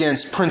 but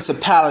against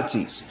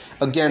principalities,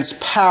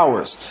 against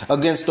powers,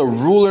 against the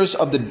rulers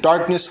of the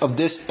darkness of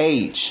this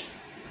age,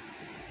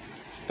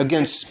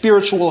 against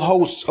spiritual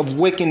hosts of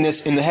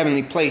wickedness in the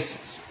heavenly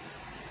places.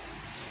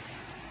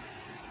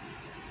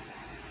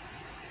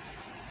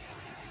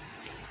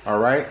 All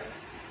right.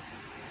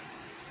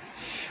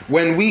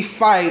 When we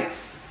fight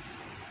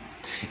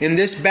in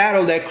this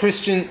battle that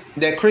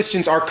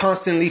Christians are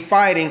constantly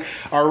fighting,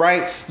 all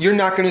right, you're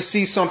not going to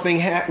see something.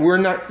 You're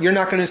not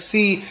going to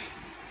see,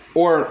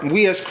 or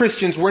we as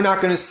Christians, we're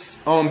not going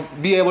to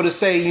be able to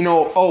say,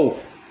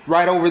 oh,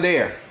 right over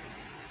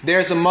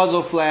there's a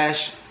muzzle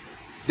flash.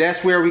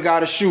 That's where we got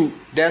to shoot.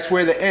 That's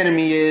where the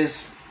enemy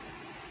is.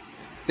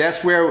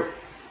 That's where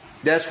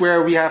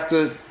we have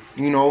to,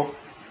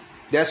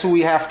 that's who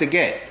we have to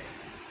get.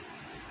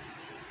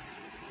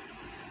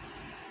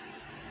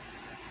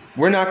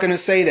 We're not going to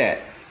say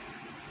that,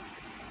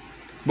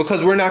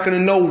 because we're not going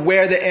to know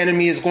where the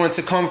enemy is going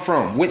to come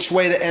from, which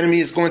way the enemy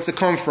is going to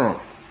come from.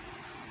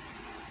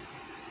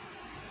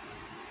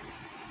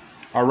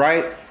 All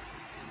right?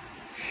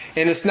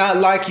 And it's not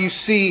like you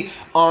see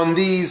on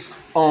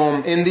these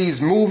in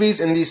these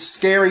movies, in these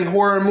scary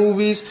horror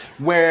movies,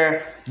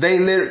 where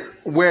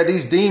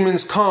these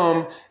demons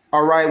come,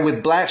 all right,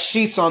 with black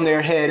sheets on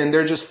their head and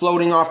they're just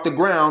floating off the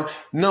ground.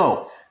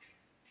 No.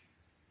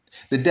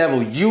 The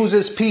devil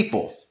uses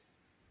people.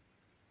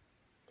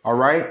 All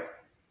right?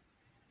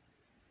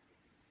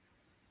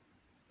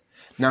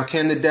 Now,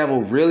 can the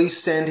devil really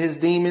send his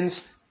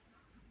demons?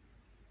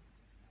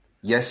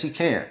 Yes, he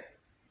can.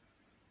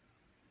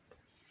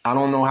 I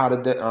don't know how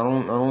I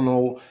don't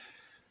know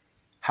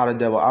how the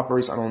devil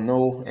operates. I don't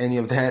know any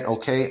of that.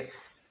 Okay.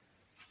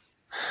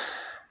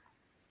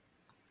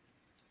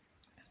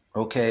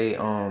 Okay.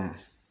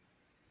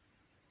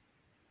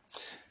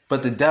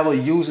 But the devil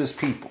uses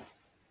people.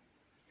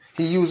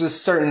 He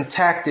uses certain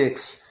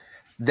tactics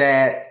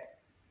that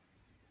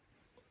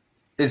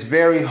is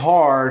very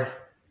hard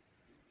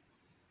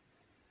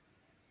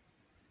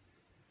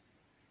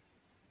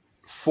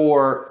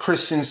for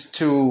Christians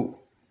to,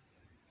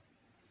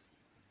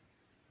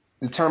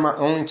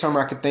 only term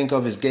I could think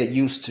of is get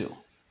used to.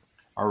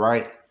 All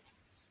right.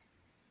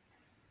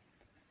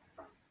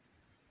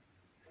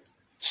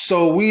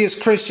 So we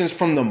as Christians,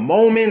 from the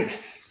moment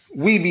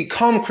we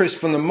become Christians,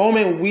 from the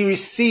moment we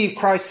receive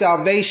Christ's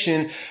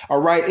salvation,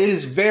 all right, it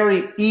is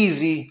very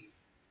easy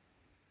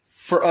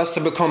for us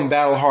to become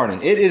battle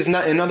hardened. It is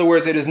not, in other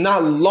words, it is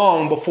not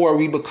long before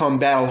we become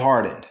battle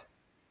hardened.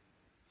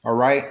 All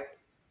right.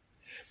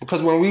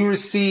 Because when we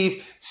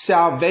receive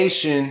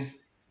salvation,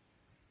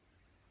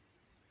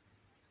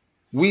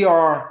 we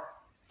are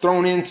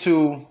thrown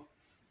into,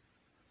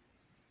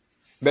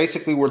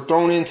 basically we're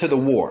thrown into the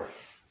war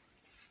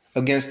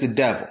against the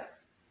devil.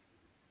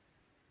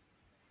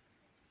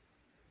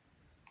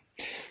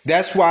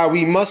 That's why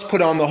we must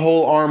put on the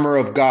whole armor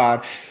of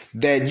God,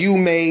 that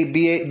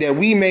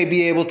we may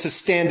be able to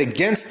stand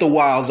against the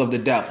wiles of the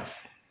devil.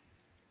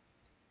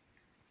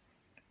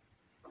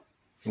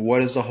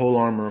 What is the whole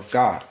armor of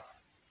God?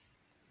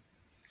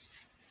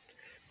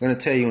 I'm going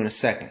to tell you in a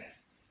second.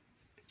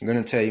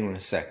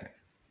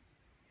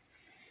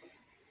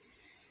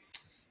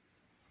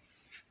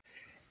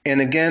 And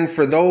again,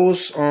 for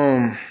those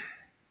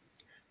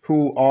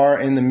who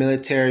are in the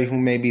military, who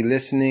may be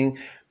listening,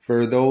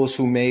 for those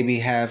who maybe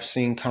have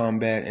seen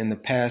combat in the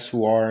past,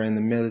 who are in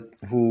the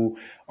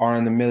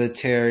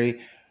military,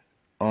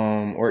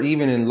 or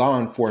even in law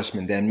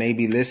enforcement that may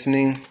be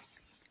listening,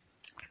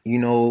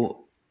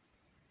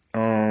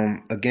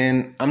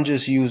 again, I'm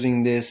just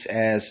using this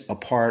as a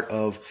part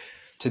of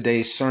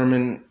today's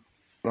sermon.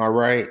 All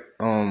right.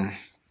 I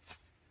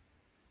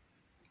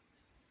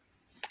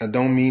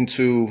don't mean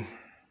to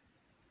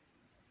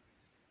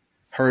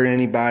hurt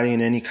anybody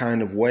in any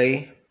kind of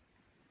way,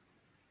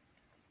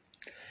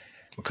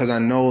 because I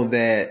know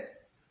that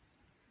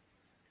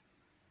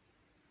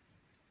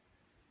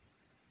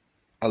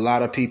a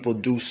lot of people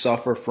do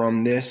suffer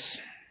from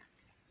this.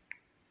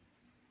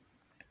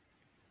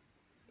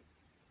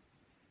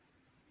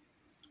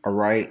 All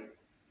right.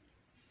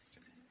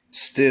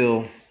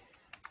 Still,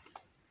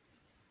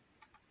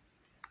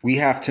 we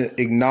have to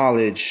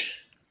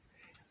acknowledge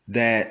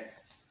that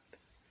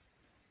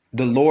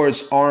the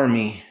Lord's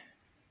army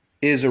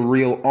is a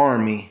real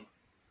army.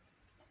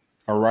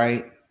 All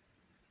right.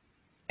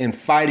 and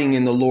fighting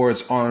in the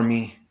Lord's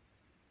army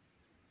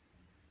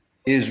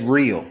is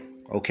real,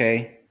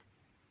 okay?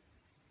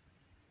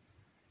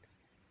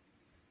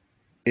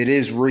 It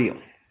is real.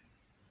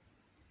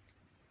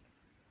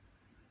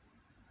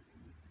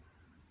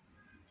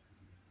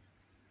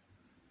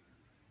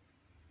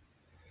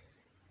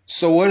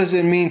 So what does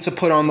it mean to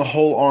put on the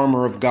whole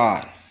armor of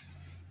God?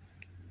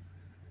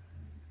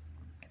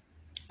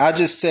 I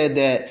just said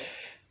that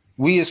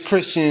we as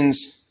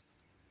Christians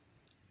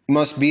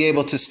must be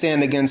able to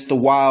stand against the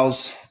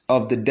wiles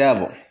of the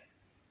devil.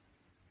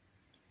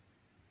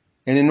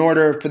 And in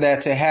order for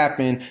that to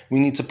happen, we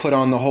need to put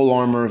on the whole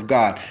armor of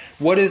God.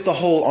 What is the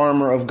whole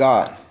armor of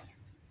God?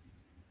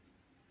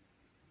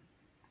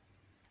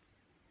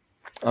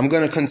 I'm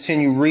going to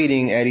continue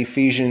reading at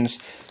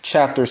Ephesians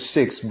chapter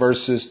 6,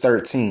 verses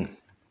 13.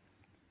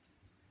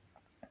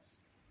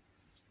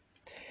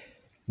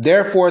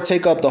 Therefore,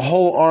 take up the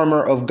whole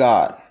armor of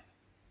God,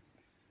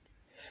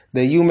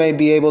 that you may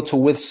be able to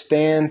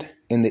withstand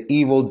in the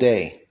evil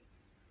day,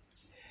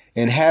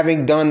 and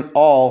having done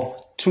all,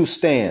 to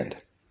stand.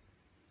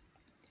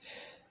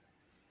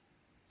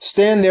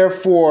 Stand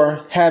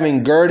therefore,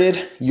 having girded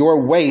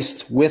your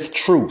waist with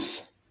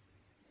truth,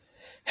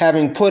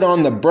 having put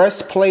on the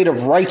breastplate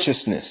of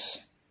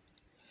righteousness,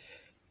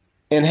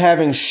 and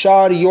having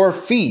shod your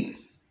feet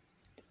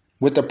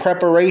with the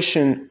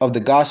preparation of the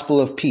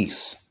gospel of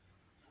peace.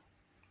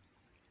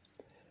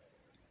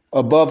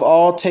 Above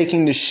all,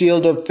 taking the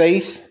shield of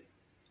faith,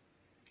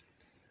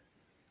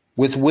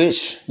 with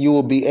which you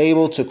will be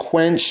able to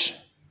quench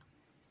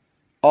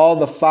all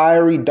the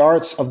fiery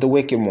darts of the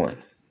wicked one.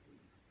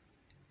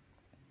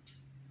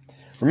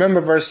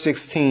 Remember verse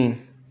 16,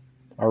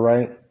 all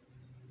right?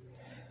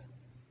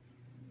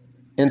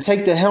 And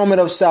take the helmet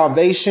of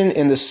salvation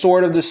and the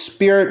sword of the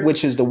Spirit,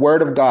 which is the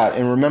word of God.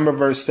 And remember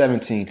verse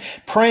 17,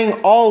 praying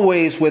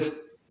always with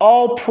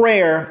all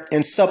prayer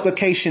and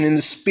supplication in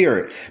the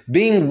Spirit,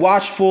 being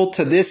watchful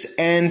to this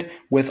end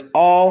with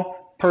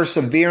all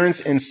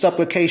perseverance and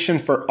supplication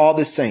for all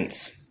the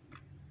saints.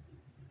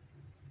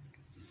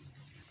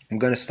 I'm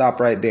going to stop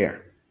right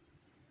there.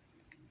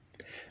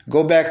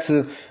 Go back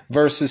to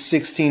verses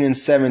 16 and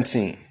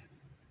 17.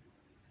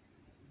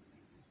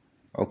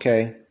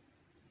 Okay.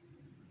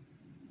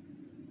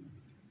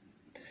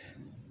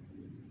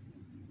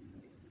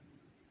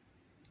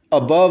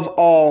 Above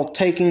all,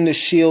 taking the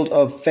shield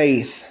of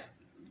faith,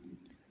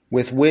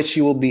 with which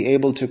you will be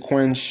able to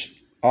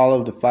quench all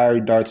of the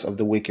fiery darts of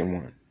the wicked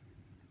one.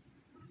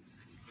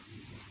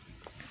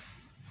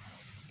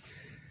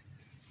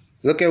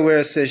 Look at where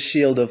it says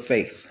shield of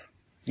faith.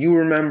 You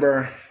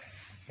remember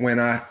when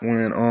I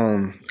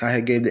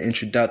had gave the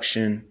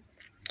introduction,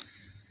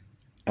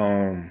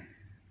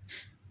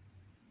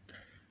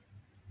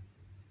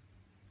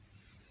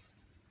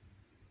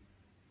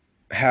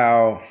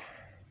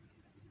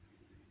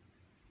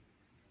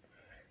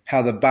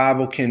 how the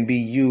Bible can be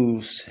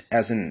used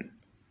as an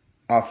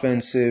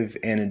offensive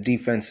and a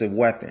defensive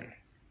weapon.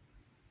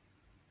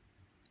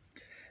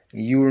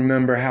 You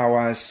remember how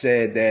I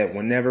said that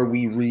whenever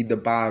we read the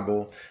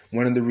Bible,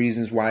 one of the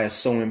reasons why it's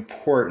so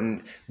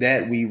important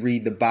that we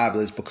read the Bible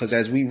is because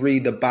as we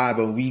read the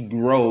Bible, we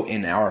grow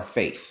in our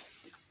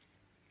faith.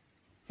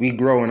 We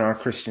grow in our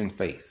Christian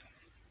faith.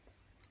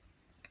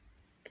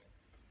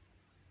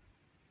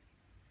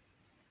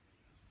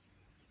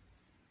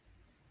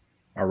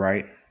 All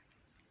right.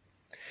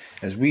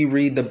 As we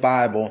read the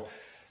Bible,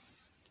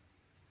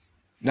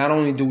 not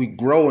only do we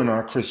grow in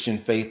our Christian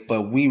faith,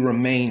 but we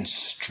remain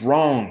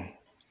strong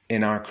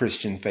in our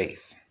Christian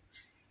faith.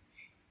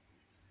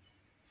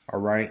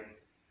 All right.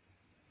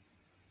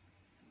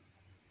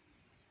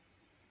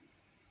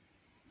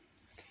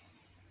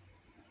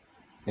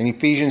 In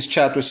Ephesians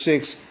chapter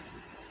 6,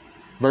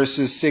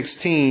 verses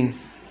 16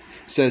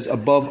 says,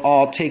 above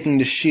all, taking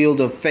the shield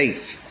of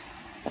faith.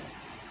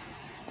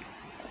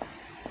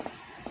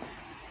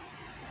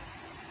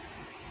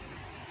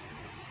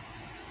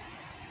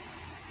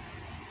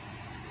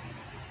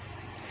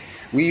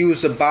 We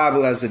use the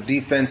Bible as a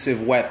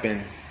defensive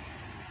weapon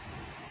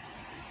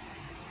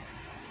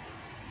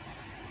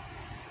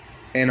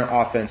and an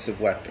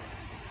offensive weapon.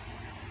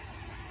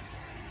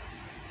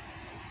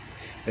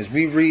 As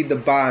we read the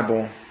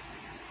Bible,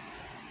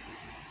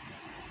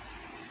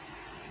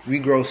 we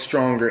grow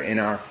stronger in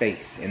our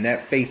faith, and that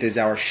faith is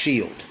our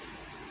shield.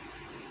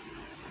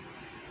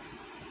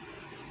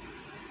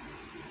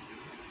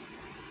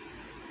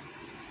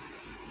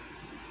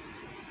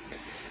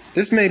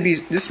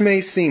 This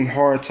may seem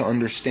hard to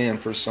understand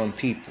for some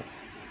people.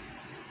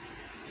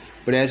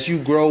 But as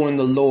you grow in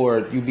the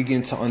Lord, you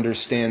begin to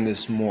understand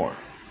this more.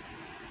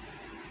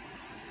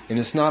 And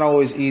it's not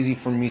always easy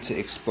for me to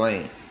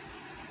explain.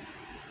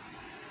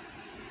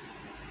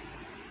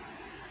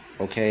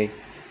 Okay?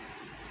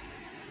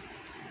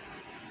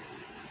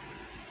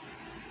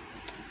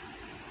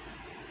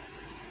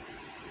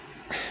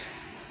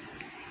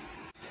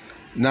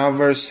 Now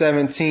verse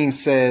 17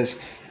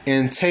 says,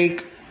 and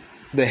take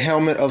the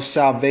helmet of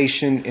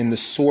salvation and the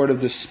sword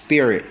of the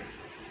Spirit,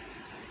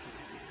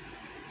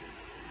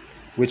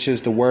 which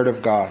is the word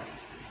of God.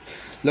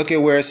 Look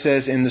at where it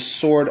says, in the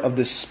sword of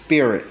the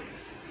Spirit,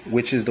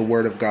 which is the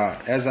word of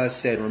God. As I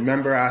said,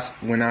 remember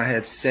when I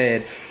had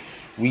said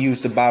we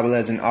use the Bible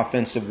as an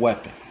offensive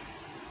weapon.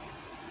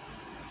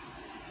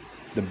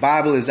 The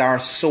Bible is our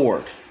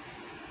sword.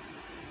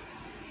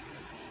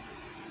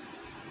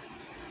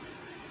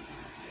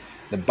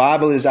 The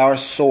Bible is our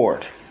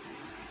sword.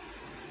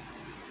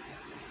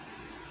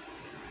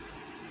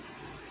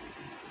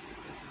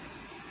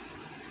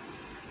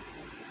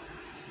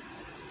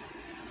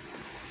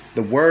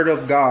 The Word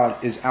of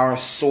God is our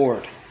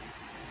sword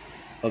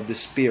of the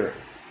Spirit.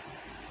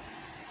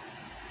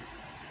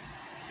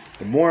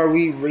 The more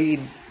we read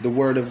the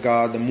Word of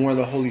God, the more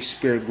the Holy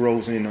Spirit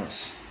grows in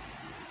us.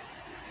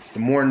 The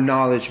more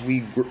knowledge we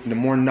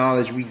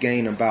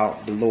gain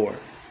about the Lord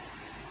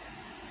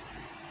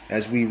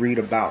as we read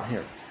about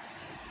Him.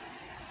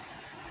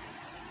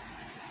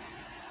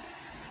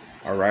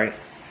 All right?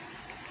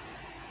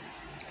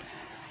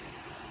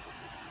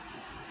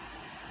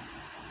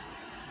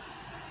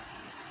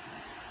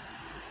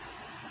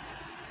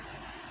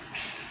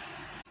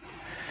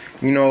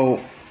 You know,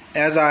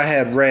 as I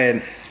had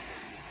read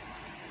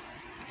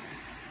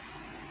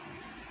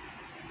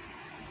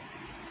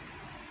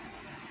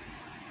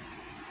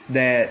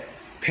that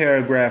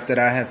paragraph that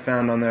I had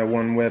found on that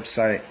one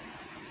website,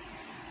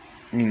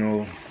 you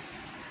know,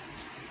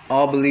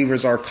 all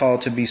believers are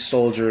called to be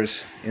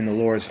soldiers in the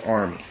Lord's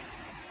army.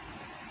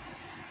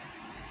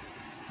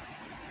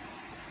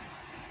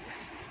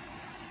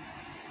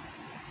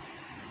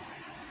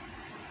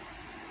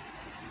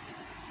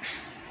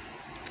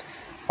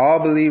 All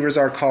believers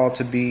are called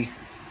to be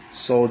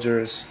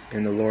soldiers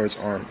in the Lord's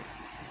army.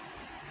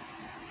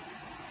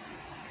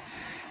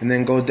 And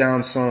then go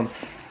down some.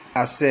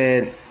 I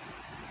said,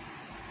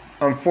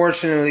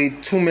 unfortunately,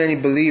 too many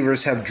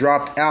believers have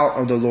dropped out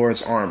of the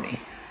Lord's army.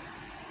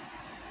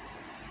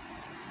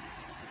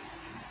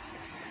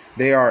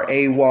 They are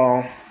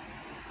AWOL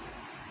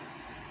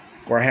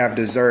or have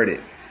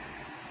deserted.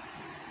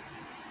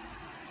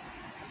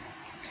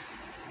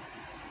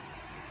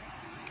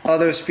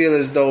 Others feel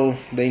as though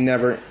they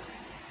never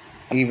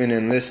even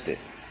enlisted.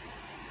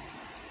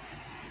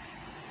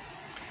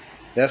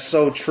 That's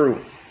so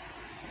true.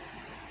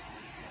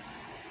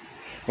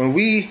 When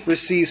we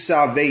receive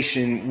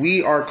salvation,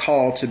 we are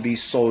called to be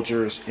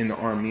soldiers in the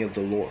army of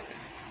the Lord.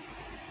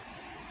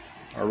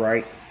 All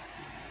right?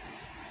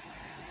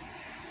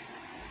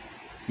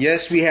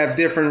 Yes, we have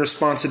different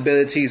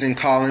responsibilities and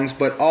callings,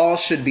 but all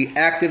should be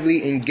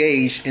actively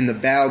engaged in the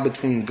battle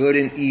between good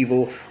and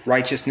evil,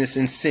 righteousness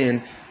and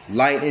sin,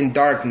 light and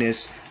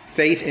darkness,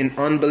 faith and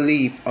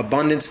unbelief,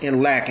 abundance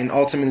and lack, and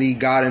ultimately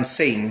God and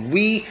Satan.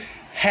 We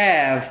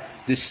have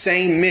the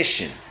same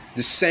mission,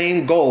 the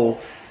same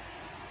goal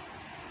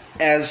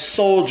as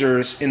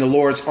soldiers in the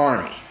Lord's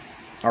army.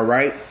 All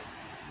right?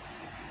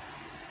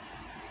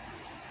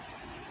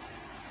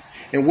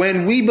 And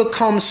when we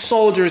become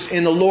soldiers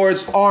in the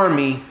Lord's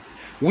army,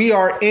 we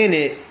are in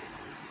it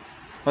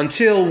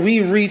until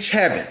we reach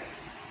heaven.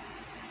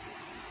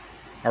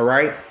 All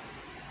right?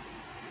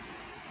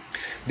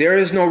 There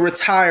is no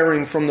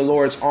retiring from the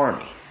Lord's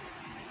army.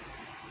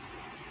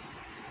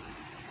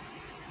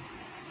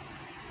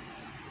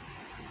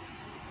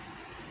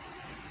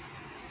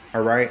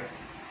 All right?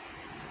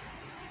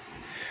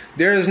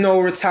 There is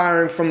no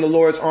retiring from the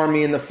Lord's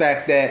army in the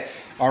fact that,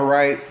 all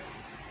right,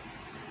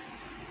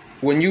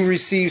 when you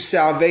receive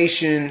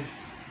salvation,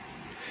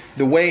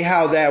 the way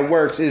how that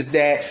works is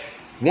that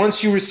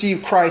once you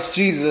receive Christ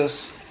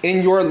Jesus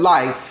in your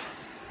life,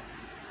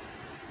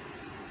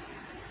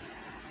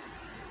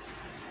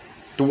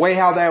 the way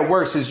how that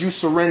works is you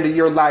surrender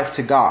your life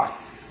to God.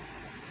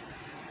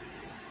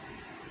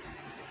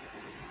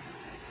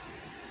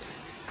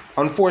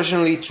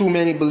 Unfortunately, too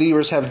many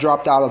believers have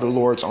dropped out of the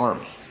Lord's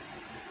army.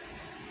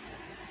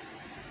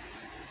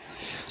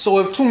 So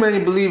if too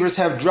many believers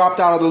have dropped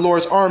out of the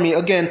Lord's army,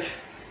 again,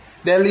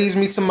 that leads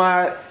me to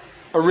my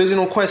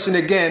original question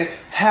again.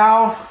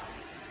 How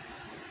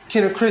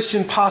can a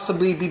Christian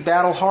possibly be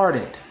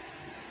battle-hardened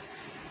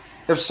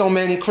if so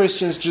many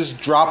Christians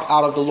just drop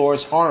out of the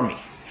Lord's army?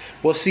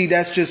 Well, see,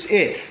 that's just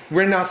it.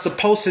 We're not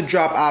supposed to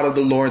drop out of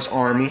the Lord's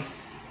army.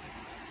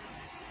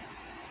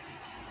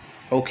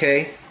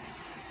 Okay?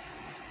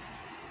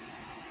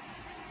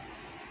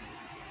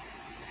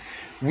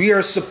 We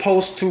are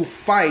supposed to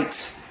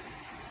fight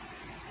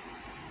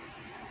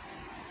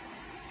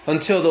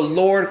until the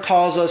Lord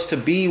calls us to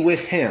be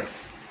with Him.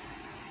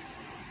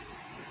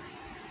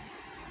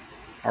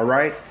 All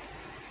right?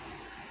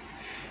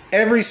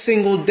 Every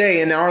single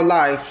day in our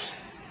life,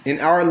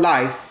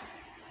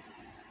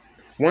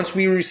 once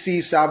we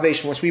receive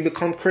salvation, once we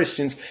become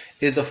Christians,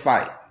 is a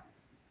fight.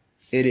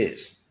 It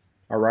is.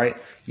 All right?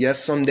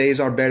 Yes, some days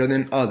are better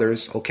than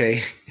others, okay?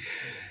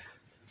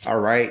 All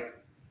right?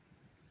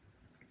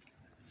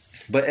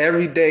 But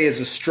every day is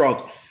a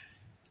struggle.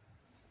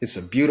 It's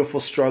a beautiful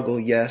struggle,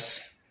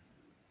 yes.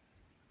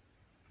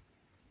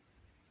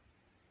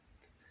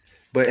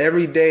 But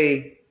every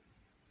day,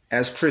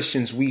 as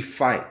Christians, we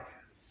fight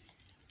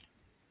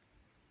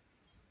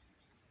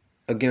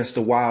against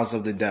the wiles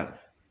of the devil.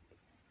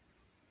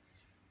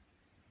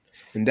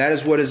 And that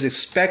is what is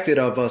expected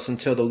of us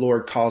until the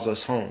Lord calls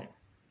us home.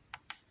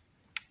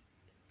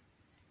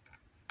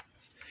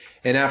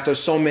 And after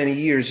so many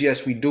years,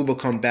 yes, we do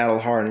become battle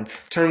hardened.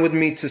 Turn with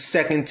me to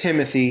 2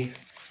 Timothy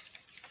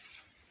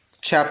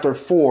chapter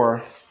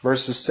 4,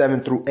 verses 7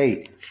 through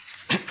 8.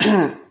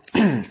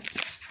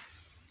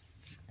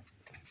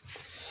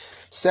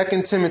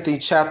 2 Timothy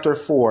chapter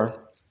 4,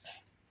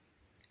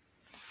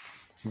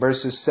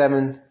 verses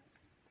 7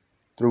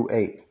 through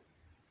 8.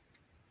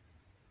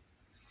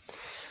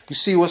 You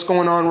see, what's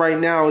going on right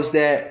now is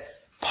that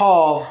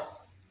Paul,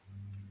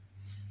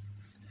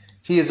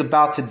 he is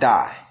about to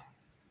die.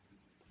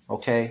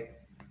 Okay?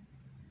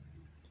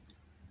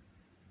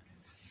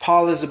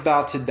 Paul is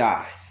about to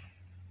die.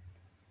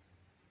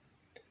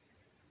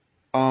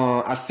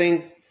 I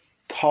think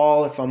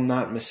Paul, if I'm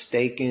not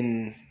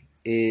mistaken,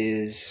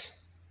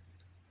 is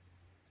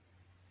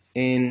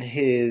in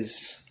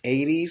his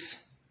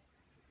 80s.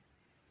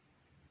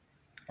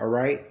 All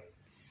right?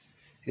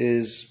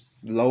 His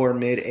lower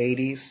mid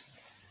 80s.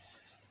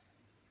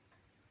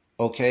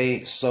 Okay,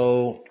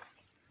 so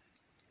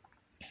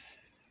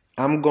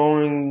I'm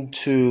going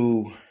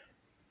to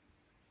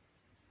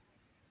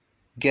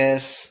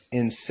guess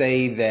and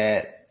say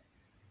that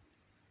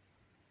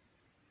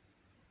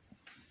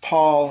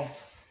Paul,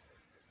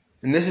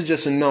 and this is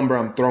just a number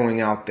I'm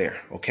throwing out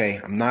there, okay?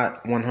 I'm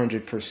not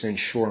 100%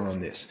 sure on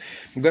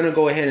this. I'm going to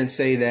go ahead and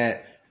say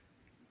that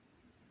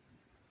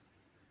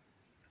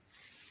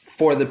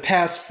for the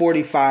past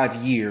 45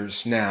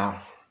 years now,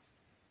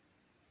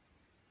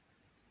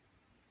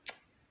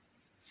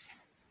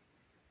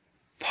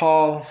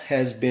 Paul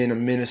has been a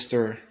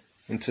minister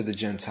unto the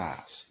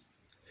Gentiles.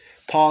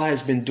 Paul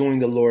has been doing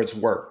the Lord's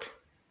work.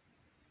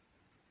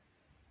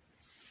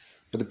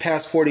 For the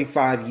past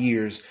 45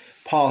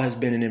 years, Paul has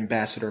been an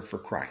ambassador for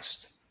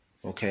Christ.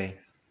 Okay?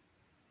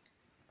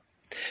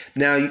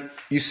 Now,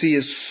 you see,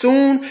 as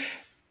soon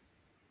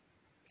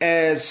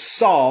as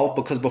Saul,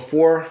 because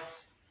before,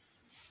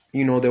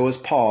 there was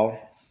Paul,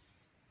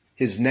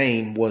 his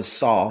name was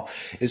Saul.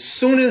 As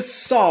soon as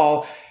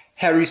Saul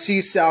had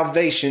received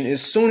salvation,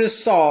 as soon as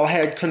Saul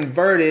had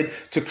converted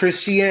to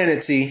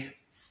Christianity,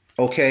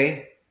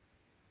 okay?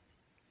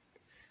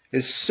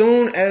 As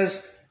soon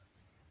as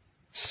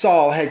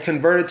Saul had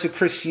converted to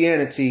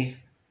Christianity,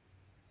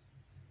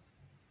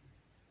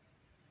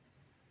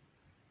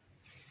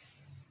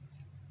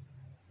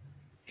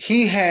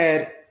 he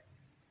had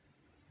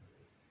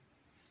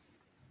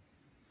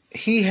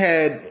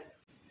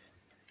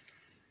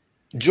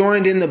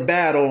joined in the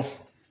battle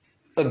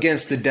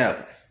against the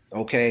devil,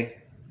 okay?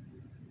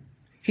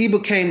 He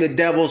became the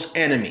devil's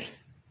enemy,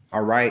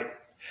 all right?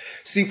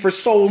 See, for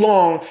so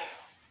long,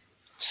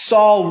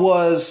 Saul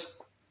was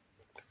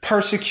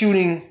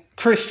persecuting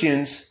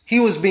Christians. He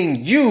was being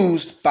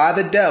used by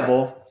the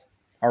devil,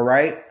 all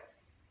right?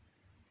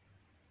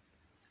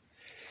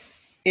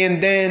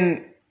 And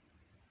then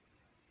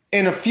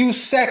in a few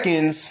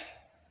seconds,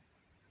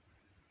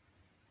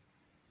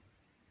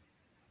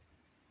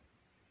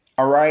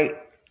 all right,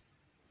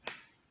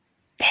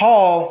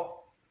 Paul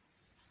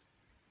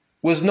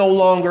was no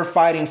longer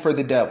fighting for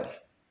the devil.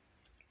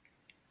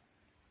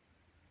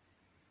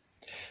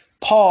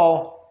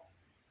 Paul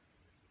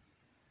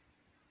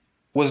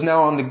was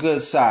now on the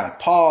good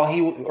side.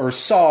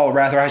 Saul,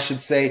 rather, I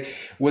should say,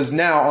 was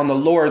now on the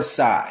Lord's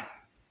side.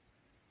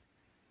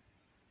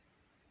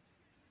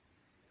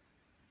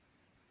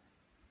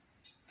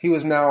 He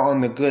was now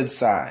on the good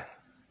side.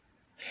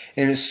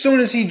 And as soon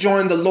as he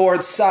joined the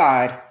Lord's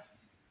side,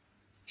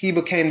 he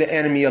became the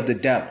enemy of the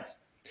devil.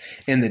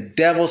 And the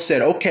devil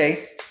said,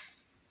 okay,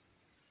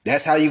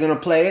 that's how you're going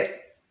to play it?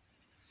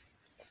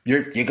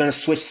 You're going to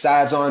switch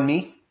sides on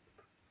me?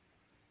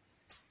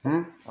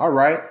 All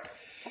right.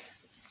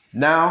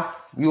 Now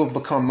you have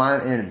become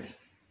my enemy.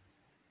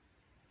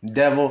 The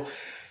devil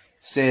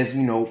says,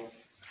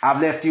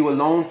 I've left you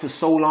alone for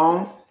so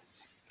long.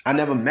 I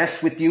never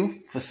messed with you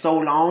for so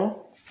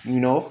long.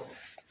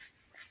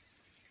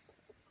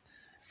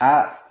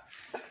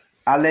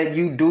 I let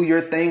you do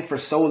your thing for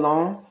so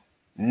long.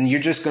 And you're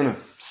just going to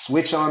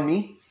switch on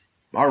me.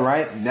 All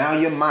right. Now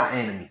you're my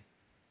enemy.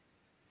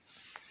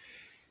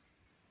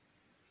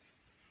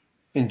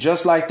 And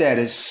just like that,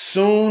 as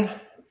soon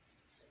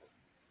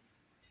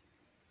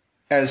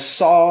as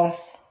Saul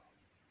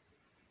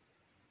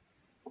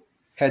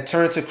had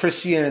turned to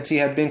Christianity,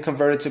 had been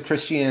converted to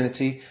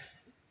Christianity,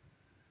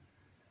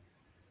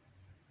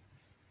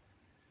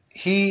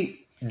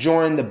 he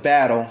joined the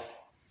battle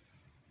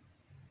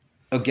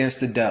against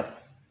the devil.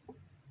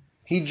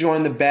 He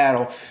joined the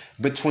battle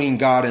between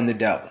God and the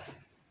devil,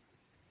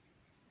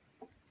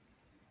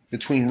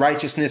 between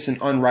righteousness and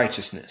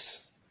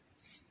unrighteousness,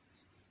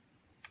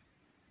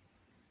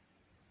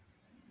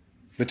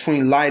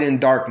 between light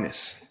and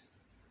darkness,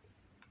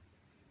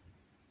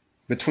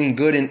 between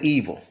good and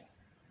evil,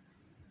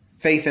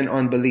 faith and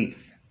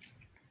unbelief.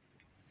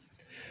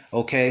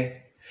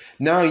 Okay?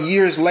 Now,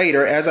 years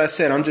later, as I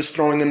said, I'm just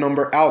throwing a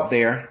number out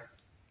there.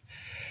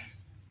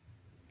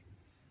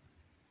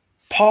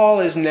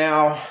 Paul is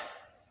now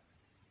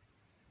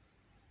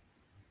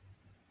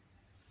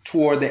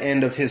toward the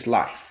end of his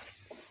life.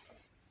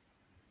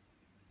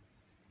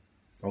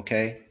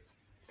 Okay?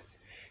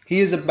 He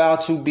is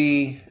about to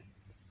be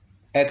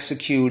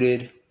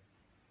executed.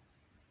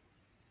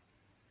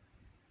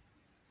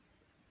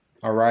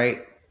 All right?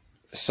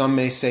 Some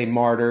may say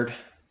martyred.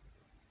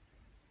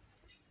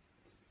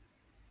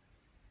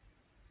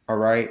 All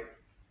right?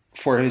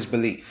 For his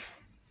belief.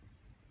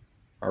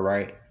 All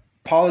right?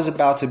 Paul is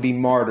about to be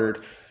martyred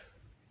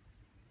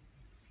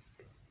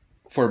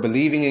for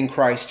believing in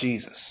Christ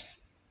Jesus.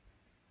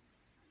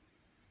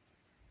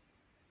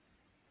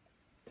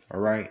 All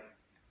right?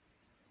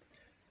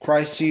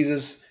 Christ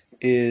Jesus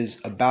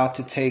is about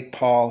to take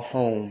Paul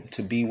home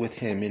to be with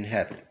him in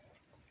heaven.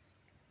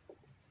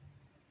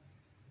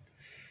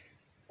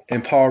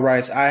 And Paul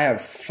writes, I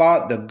have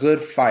fought the good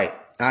fight.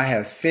 I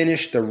have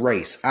finished the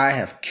race. I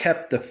have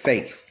kept the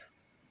faith.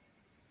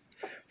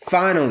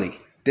 Finally,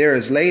 there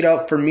is laid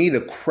up for me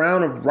the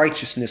crown of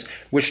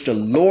righteousness, which the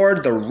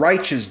Lord, the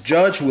righteous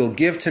judge, will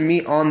give to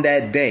me on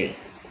that day.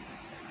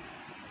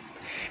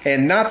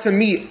 And not to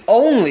me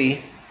only,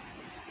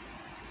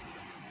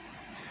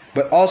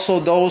 but also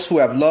those who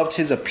have loved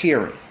his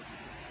appearing.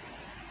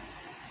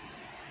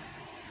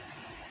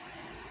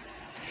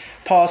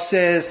 Paul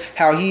says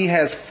how he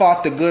has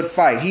fought the good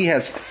fight. He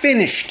has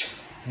finished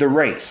the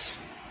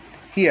race.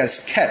 He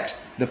has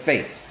kept the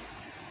faith.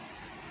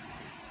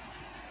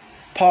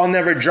 Paul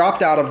never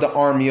dropped out of the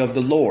army of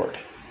the Lord.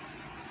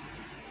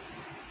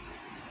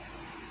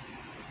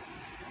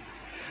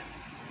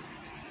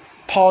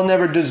 Paul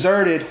never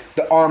deserted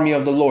the army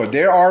of the Lord.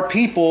 There are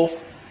people,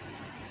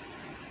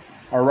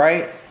 all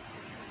right,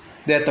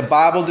 that the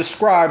Bible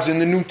describes in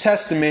the New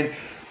Testament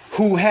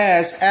who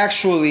has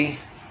actually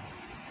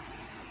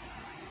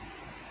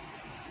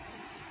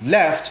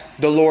left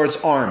the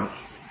Lord's army.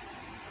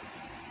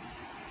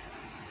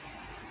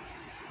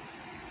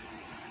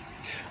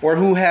 Or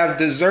who has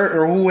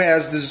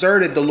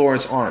deserted the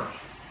Lord's army.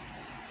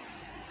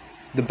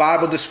 The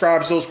Bible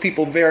describes those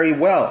people very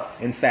well,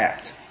 in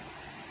fact.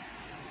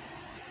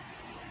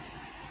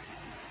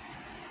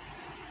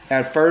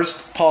 At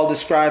first, Paul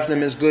describes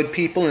them as good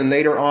people, and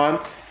later on,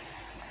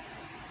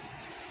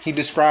 he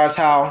describes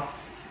how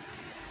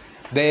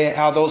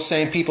those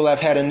same people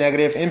have had a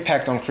negative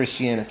impact on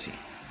Christianity.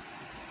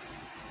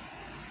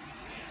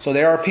 So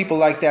there are people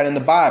like that in the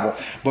Bible.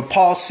 But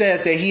Paul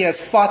says that he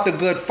has fought the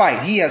good fight.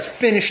 He has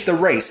finished the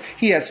race.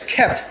 He has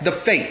kept the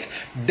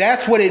faith.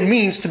 That's what it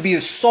means to be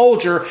a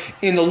soldier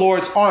in the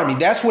Lord's army.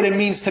 That's what it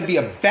means to be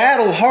a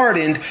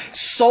battle-hardened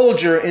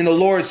soldier in the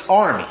Lord's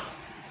army.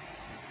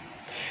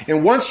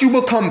 And once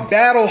you become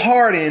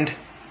battle-hardened,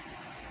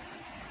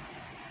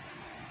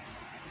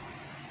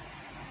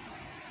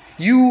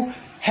 you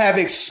have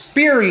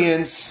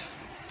experience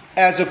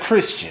as a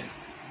Christian.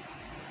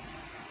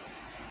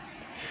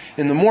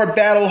 And the more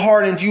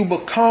battle-hardened you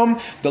become,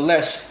 the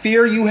less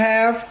fear you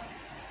have,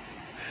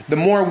 the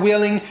more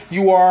willing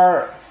you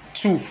are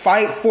to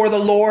fight for the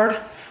Lord,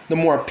 the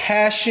more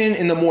passion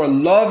and the more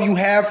love you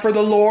have for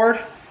the Lord.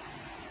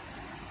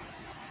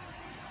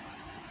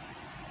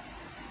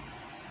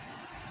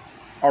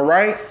 All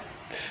right?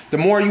 The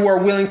more you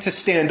are willing to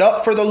stand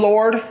up for the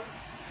Lord,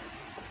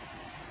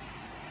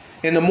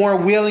 and the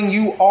more willing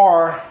you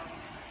are,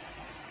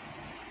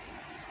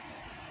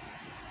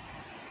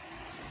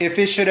 if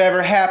it should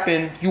ever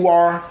happen, you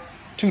are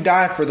to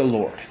die for the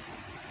Lord.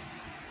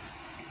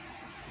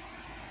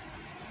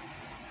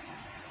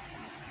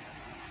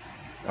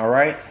 All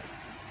right?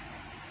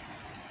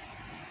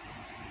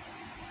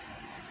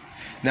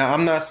 Now,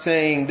 I'm not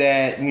saying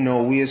that,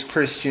 we as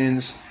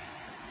Christians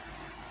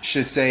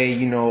should say,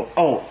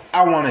 oh,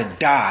 I want to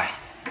die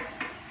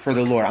for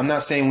the Lord. I'm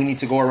not saying we need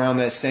to go around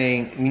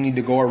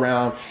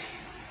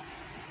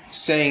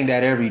saying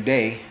that every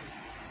day.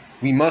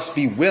 We must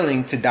be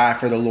willing to die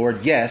for the Lord,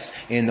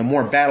 yes. And the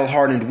more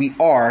battle-hardened we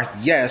are,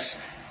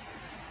 yes,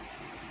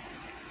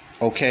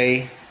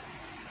 okay,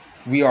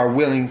 we are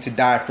willing to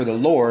die for the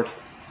Lord.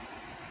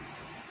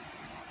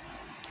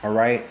 All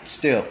right,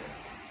 still.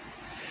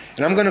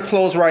 And I'm going to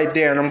close right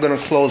there, and I'm going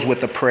to close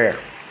with a prayer.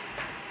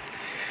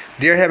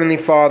 Dear Heavenly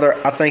Father,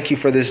 I thank you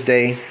for this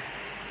day.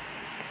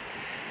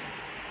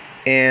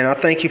 And I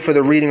thank you for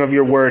the reading of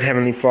your word,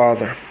 Heavenly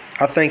Father.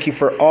 I thank you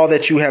for all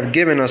that you have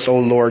given us, O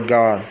Lord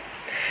God.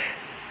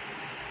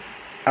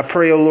 I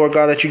pray, O Lord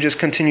God, that you just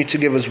continue to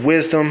give us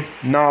wisdom,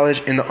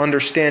 knowledge, and the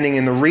understanding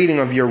in the reading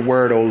of your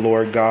word, O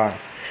Lord God,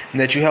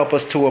 and that you help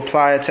us to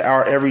apply it to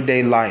our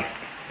everyday life.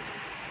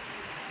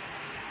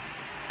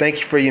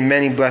 Thank you for your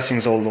many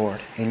blessings, O Lord.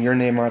 In your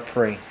name I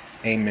pray.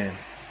 Amen.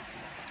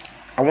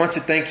 I want to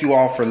thank you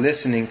all for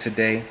listening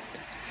today.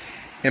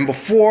 And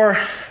before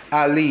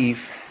I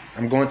leave,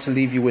 I'm going to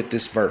leave you with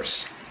this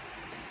verse.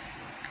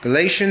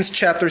 Galatians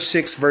chapter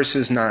 6,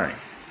 verses 9.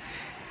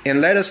 And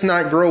let us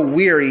not grow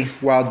weary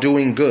while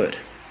doing good,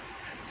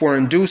 for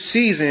in due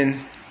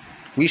season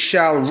we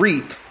shall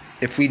reap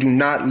if we do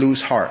not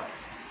lose heart.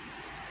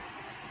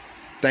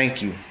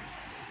 Thank you.